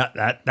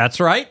 Yeah,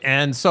 that's right.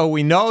 And so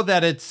we know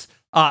that it's,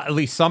 at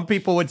least some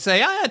people would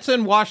say, it's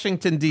in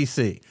Washington,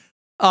 D.C.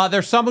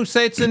 There's some who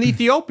say it's in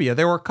Ethiopia.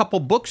 There were a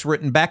couple books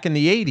written back in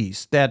the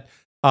 80s that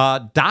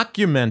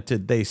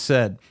documented, they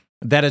said,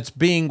 that it's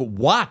being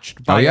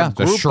watched by a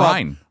group the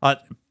shrine. of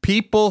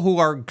people who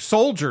are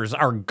soldiers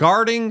are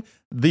guarding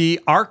the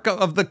Ark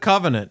of the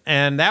Covenant.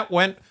 And that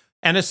went,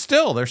 and is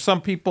still, there's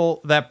some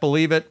people that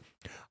believe it.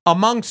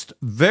 Amongst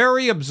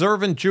very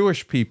observant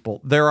Jewish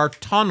people, there are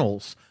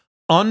tunnels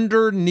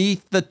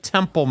underneath the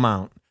Temple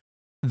Mount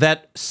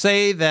that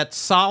say that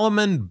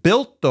Solomon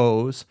built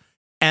those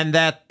and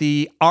that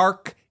the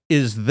Ark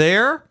is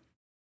there.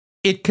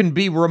 It can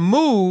be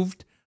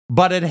removed,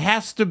 but it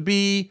has to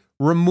be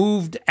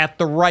removed at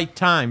the right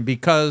time,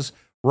 because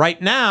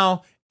right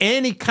now,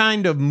 any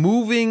kind of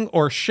moving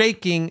or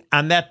shaking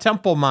on that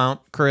Temple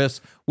Mount,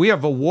 Chris, we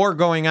have a war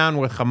going on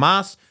with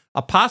Hamas,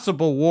 a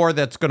possible war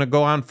that's going to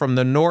go on from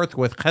the north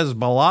with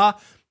Hezbollah,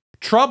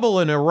 trouble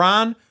in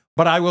Iran.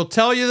 But I will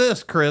tell you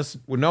this, Chris,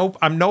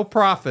 I'm no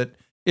prophet.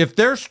 If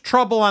there's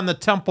trouble on the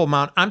Temple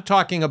Mount, I'm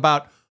talking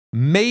about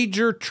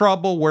major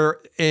trouble where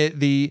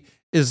the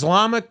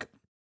Islamic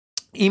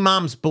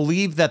imams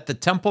believe that the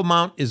Temple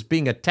Mount is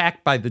being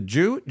attacked by the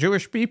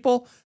Jewish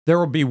people, there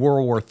will be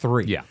World War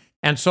III. Yeah.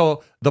 And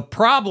so the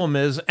problem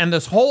is, and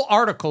this whole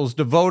article is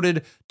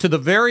devoted to the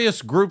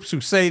various groups who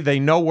say they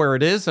know where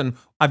it is, and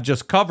I've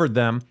just covered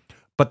them,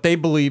 but they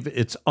believe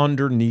it's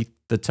underneath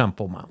the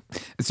Temple Mount.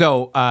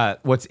 So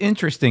what's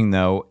interesting,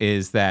 though,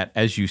 is that,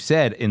 as you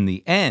said, in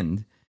the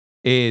end,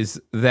 is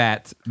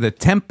that the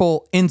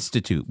Temple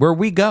Institute, where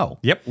we go.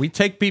 Yep, we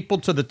take people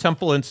to the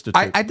Temple Institute.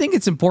 I think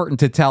it's important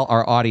to tell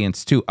our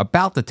audience, too,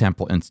 about the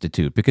Temple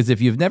Institute, because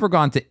if you've never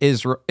gone to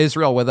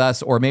Israel with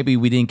us, or maybe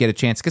we didn't get a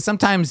chance, because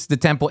sometimes the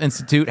Temple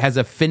Institute has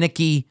a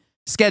finicky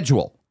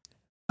schedule.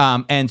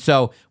 And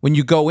so when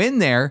you go in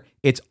there,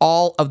 it's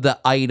all of the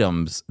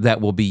items that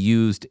will be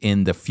used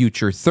in the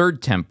future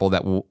third temple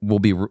that will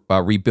be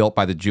rebuilt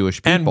by the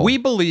Jewish people. And we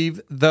believe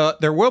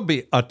there will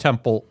be a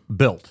temple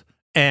built.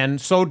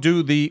 And so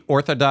do the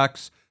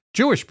Orthodox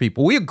Jewish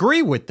people. We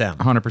agree with them.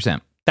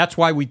 100%. That's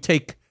why we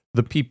take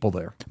the people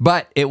there.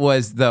 But it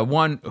was the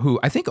one who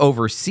I think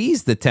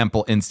oversees the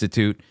Temple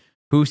Institute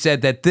who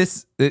said that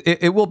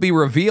it will be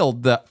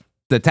revealed, the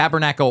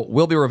tabernacle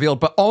will be revealed,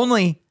 but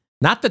only...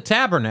 Not the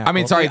tabernacle. I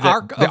mean, sorry, the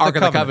Ark of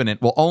the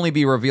Covenant will only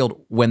be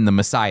revealed when the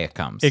Messiah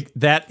comes.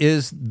 That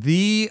is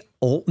the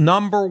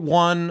number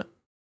one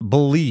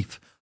belief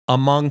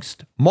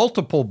amongst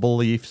multiple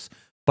beliefs,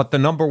 but the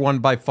number one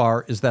by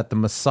far is that the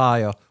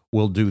Messiah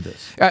will do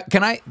this.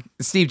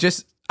 Steve,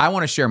 I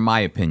want to share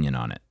my opinion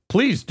on it.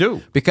 Please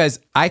do.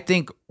 Because I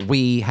think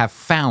we have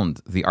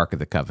found the Ark of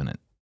the Covenant.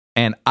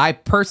 And I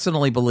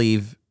personally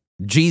believe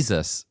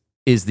Jesus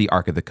is the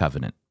Ark of the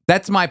Covenant.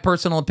 That's my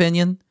personal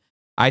opinion.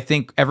 I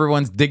think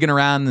everyone's digging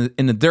around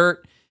in the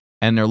dirt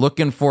and they're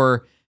looking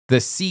for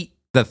the seat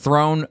the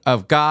throne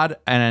of God,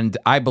 and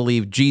I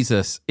believe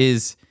Jesus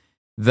is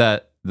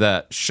the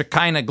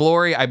Shekinah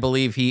glory. I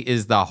believe he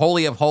is the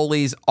Holy of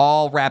Holies,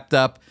 all wrapped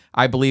up.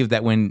 I believe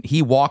that when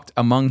he walked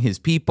among his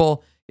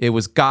people, it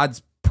was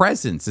God's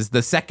presence as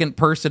the second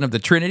person of the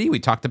Trinity. We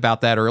talked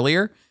about that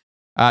earlier,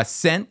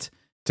 sent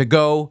to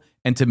go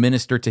and to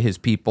minister to his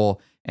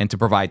people and to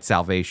provide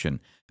salvation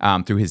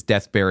through his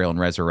death, burial, and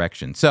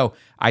resurrection. So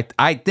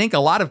I think a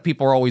lot of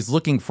people are always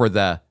looking for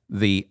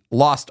the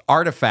lost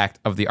artifact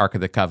of the Ark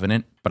of the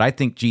Covenant, but I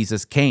think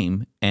Jesus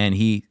came and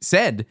he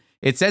said,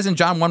 it says in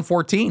John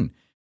 1:14,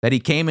 that he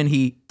came and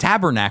he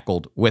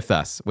tabernacled with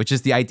us, which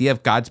is the idea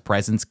of God's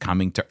presence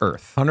coming to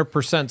earth.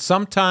 100%.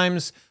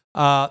 Sometimes,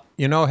 have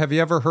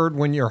you ever heard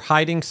when you're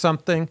hiding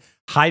something,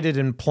 hide it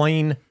in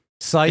plain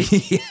sight?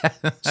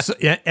 So,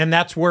 and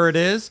that's where it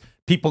is.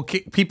 People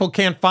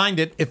can't find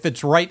it if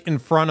it's right in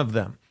front of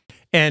them.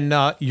 And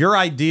your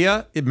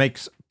idea, it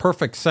makes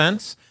perfect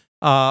sense.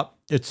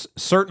 It's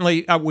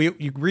certainly,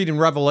 you read in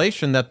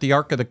Revelation that the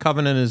Ark of the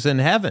Covenant is in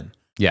heaven.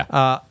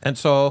 Yeah. And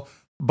so...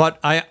 But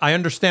I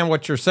understand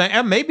what you're saying.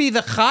 And maybe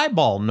the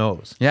highball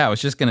knows. Yeah, I was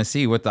just going to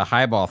see what the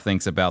highball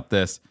thinks about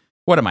this.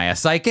 What am I, a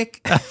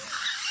psychic?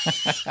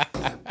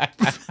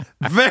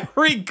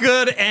 Very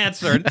good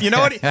answer. You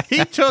know what?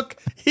 He took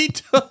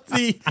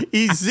the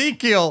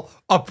Ezekiel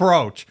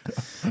approach.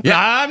 Yeah,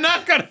 I'm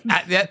not going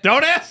to.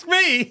 Don't ask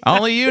me.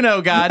 Only you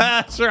know, God.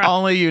 That's right.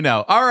 Only you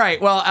know. All right.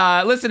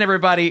 Well, listen,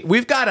 everybody.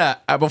 We've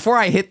got before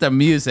I hit the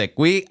music,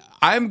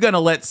 I'm going to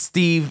let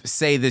Steve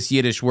say this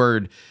Yiddish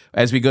word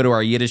as we go to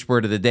our Yiddish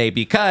word of the day,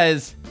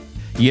 because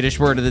Yiddish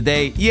word of the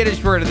day.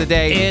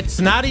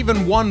 It's not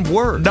even one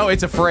word. No,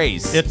 it's a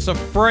phrase. It's a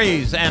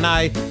phrase, and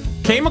I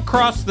came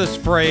across this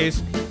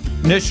phrase,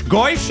 Nisht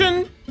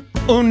goyschen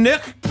und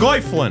nicht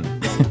geuflen.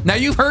 Now,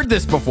 you've heard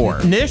this before.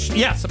 Nisht,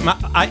 yes.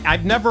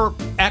 I've never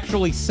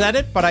actually said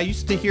it, but I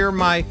used to hear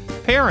my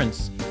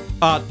parents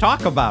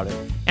talk about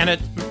it. And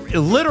it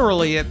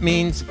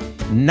means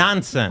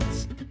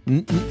nonsense.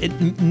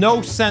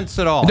 No sense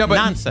at all. No, but,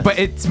 nonsense. But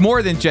it's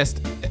more than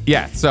just,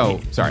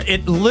 sorry.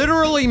 It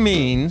literally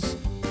means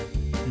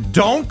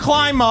don't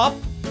climb up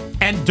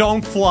and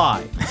don't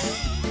fly.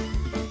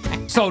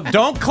 So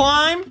don't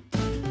climb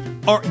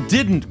or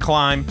didn't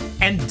climb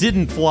and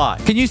didn't fly.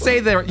 Can you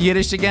say the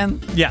Yiddish again?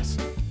 Yes.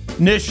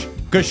 Nisht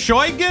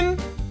geshtoygn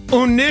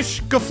und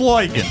nicht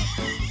geflogen.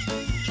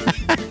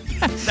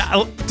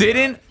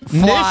 Didn't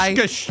fly.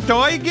 Nisht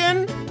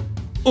geshtoygn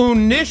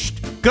und nicht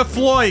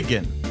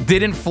geflogen.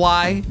 Didn't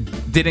fly,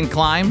 didn't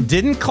climb?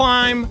 Didn't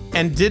climb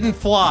and didn't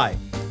fly.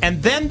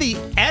 And then the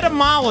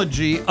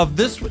etymology of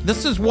this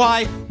is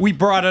why we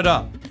brought it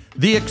up.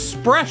 The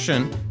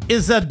expression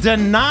is a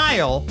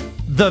denial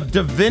the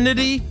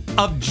divinity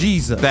of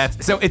Jesus.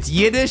 So it's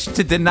Yiddish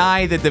to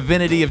deny the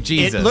divinity of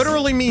Jesus. It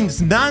literally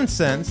means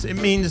nonsense. It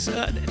means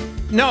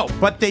no,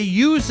 but they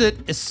use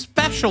it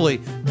especially.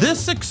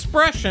 This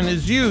expression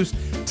is used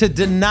to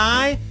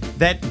deny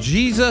that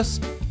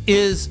Jesus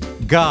is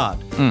God,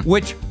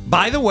 which,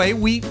 by the way,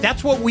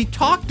 that's what we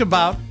talked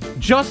about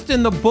just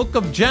in the book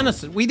of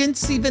Genesis. We didn't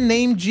see the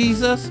name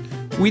Jesus.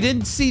 We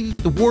didn't see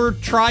the word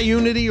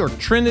triunity or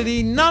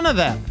Trinity, none of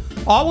that.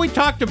 All we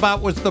talked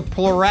about was the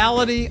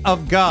plurality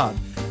of God,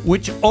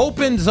 which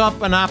opens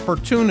up an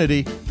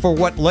opportunity for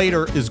what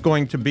later is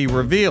going to be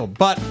revealed.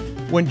 But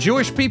when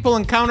Jewish people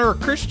encounter a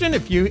Christian,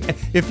 if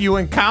you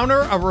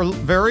encounter a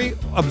very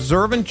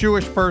observant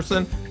Jewish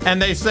person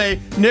and they say,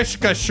 Nisht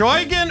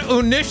geshtoygn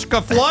und nicht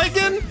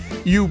geflogen,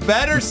 you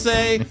better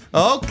say,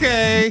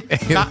 okay.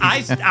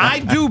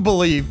 I do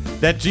believe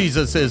that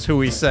Jesus is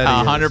who he said he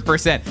is.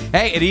 100%.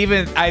 Hey,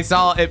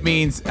 it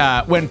means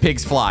when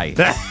pigs fly.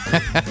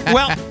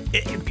 Well,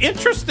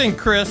 interesting,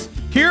 Chris.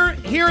 Here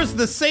is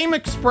the same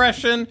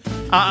expression.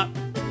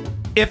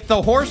 If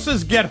the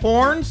horses get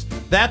horns,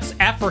 that's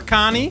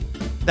Afrikaans.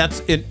 That's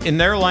in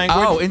their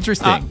language. Oh,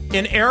 interesting.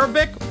 In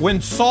Arabic,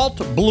 when salt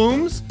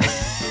blooms.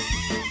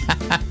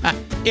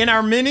 In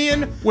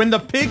Armenian, when the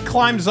pig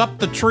climbs up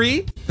the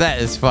tree. That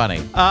is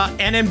funny.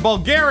 And in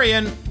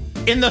Bulgarian,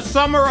 in the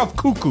summer of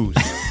cuckoos.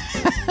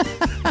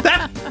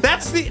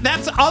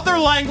 That's other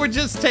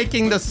languages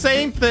taking the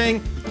same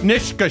thing.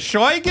 Nisht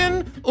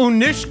geshtoygn und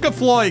nicht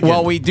geflogen.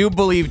 Well, we do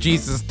believe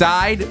Jesus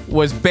died,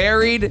 was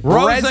buried,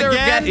 rose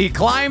again. He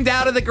climbed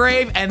out of the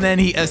grave, and then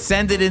he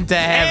ascended into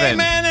heaven.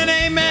 Amen and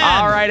amen.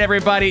 All right,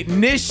 everybody.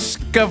 Nisht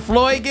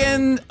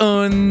geflogen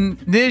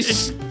und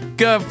nicht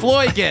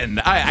geflogen.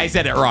 I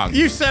said it wrong.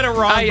 You said it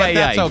wrong, but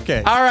that's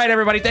okay. All right,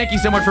 everybody. Thank you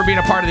so much for being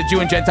a part of the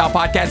Jew and Gentile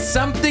podcast.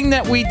 Something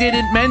that we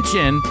didn't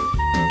mention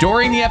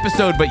during the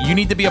episode, but you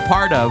need to be a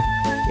part of,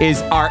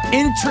 is our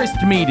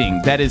interest meeting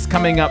that is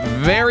coming up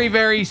very,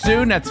 very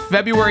soon. That's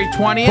February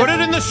 20th. Put it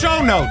in the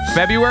show notes.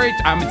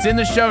 It's in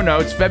the show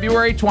notes.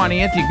 February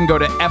 20th. You can go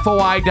to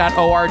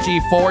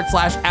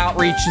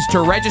foi.org/outreach just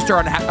to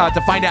register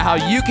to find out how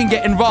you can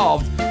get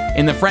involved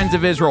in the Friends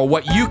of Israel,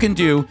 what you can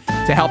do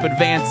to help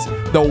advance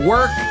the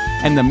work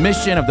and the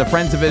mission of the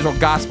Friends of Israel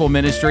Gospel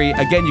Ministry.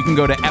 Again, you can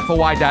go to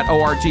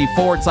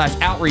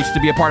foi.org/outreach to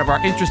be a part of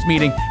our interest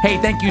meeting. Hey,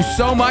 thank you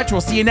so much.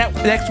 We'll see you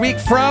next week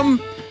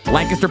from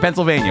Lancaster,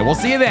 Pennsylvania. We'll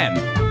see you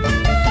then.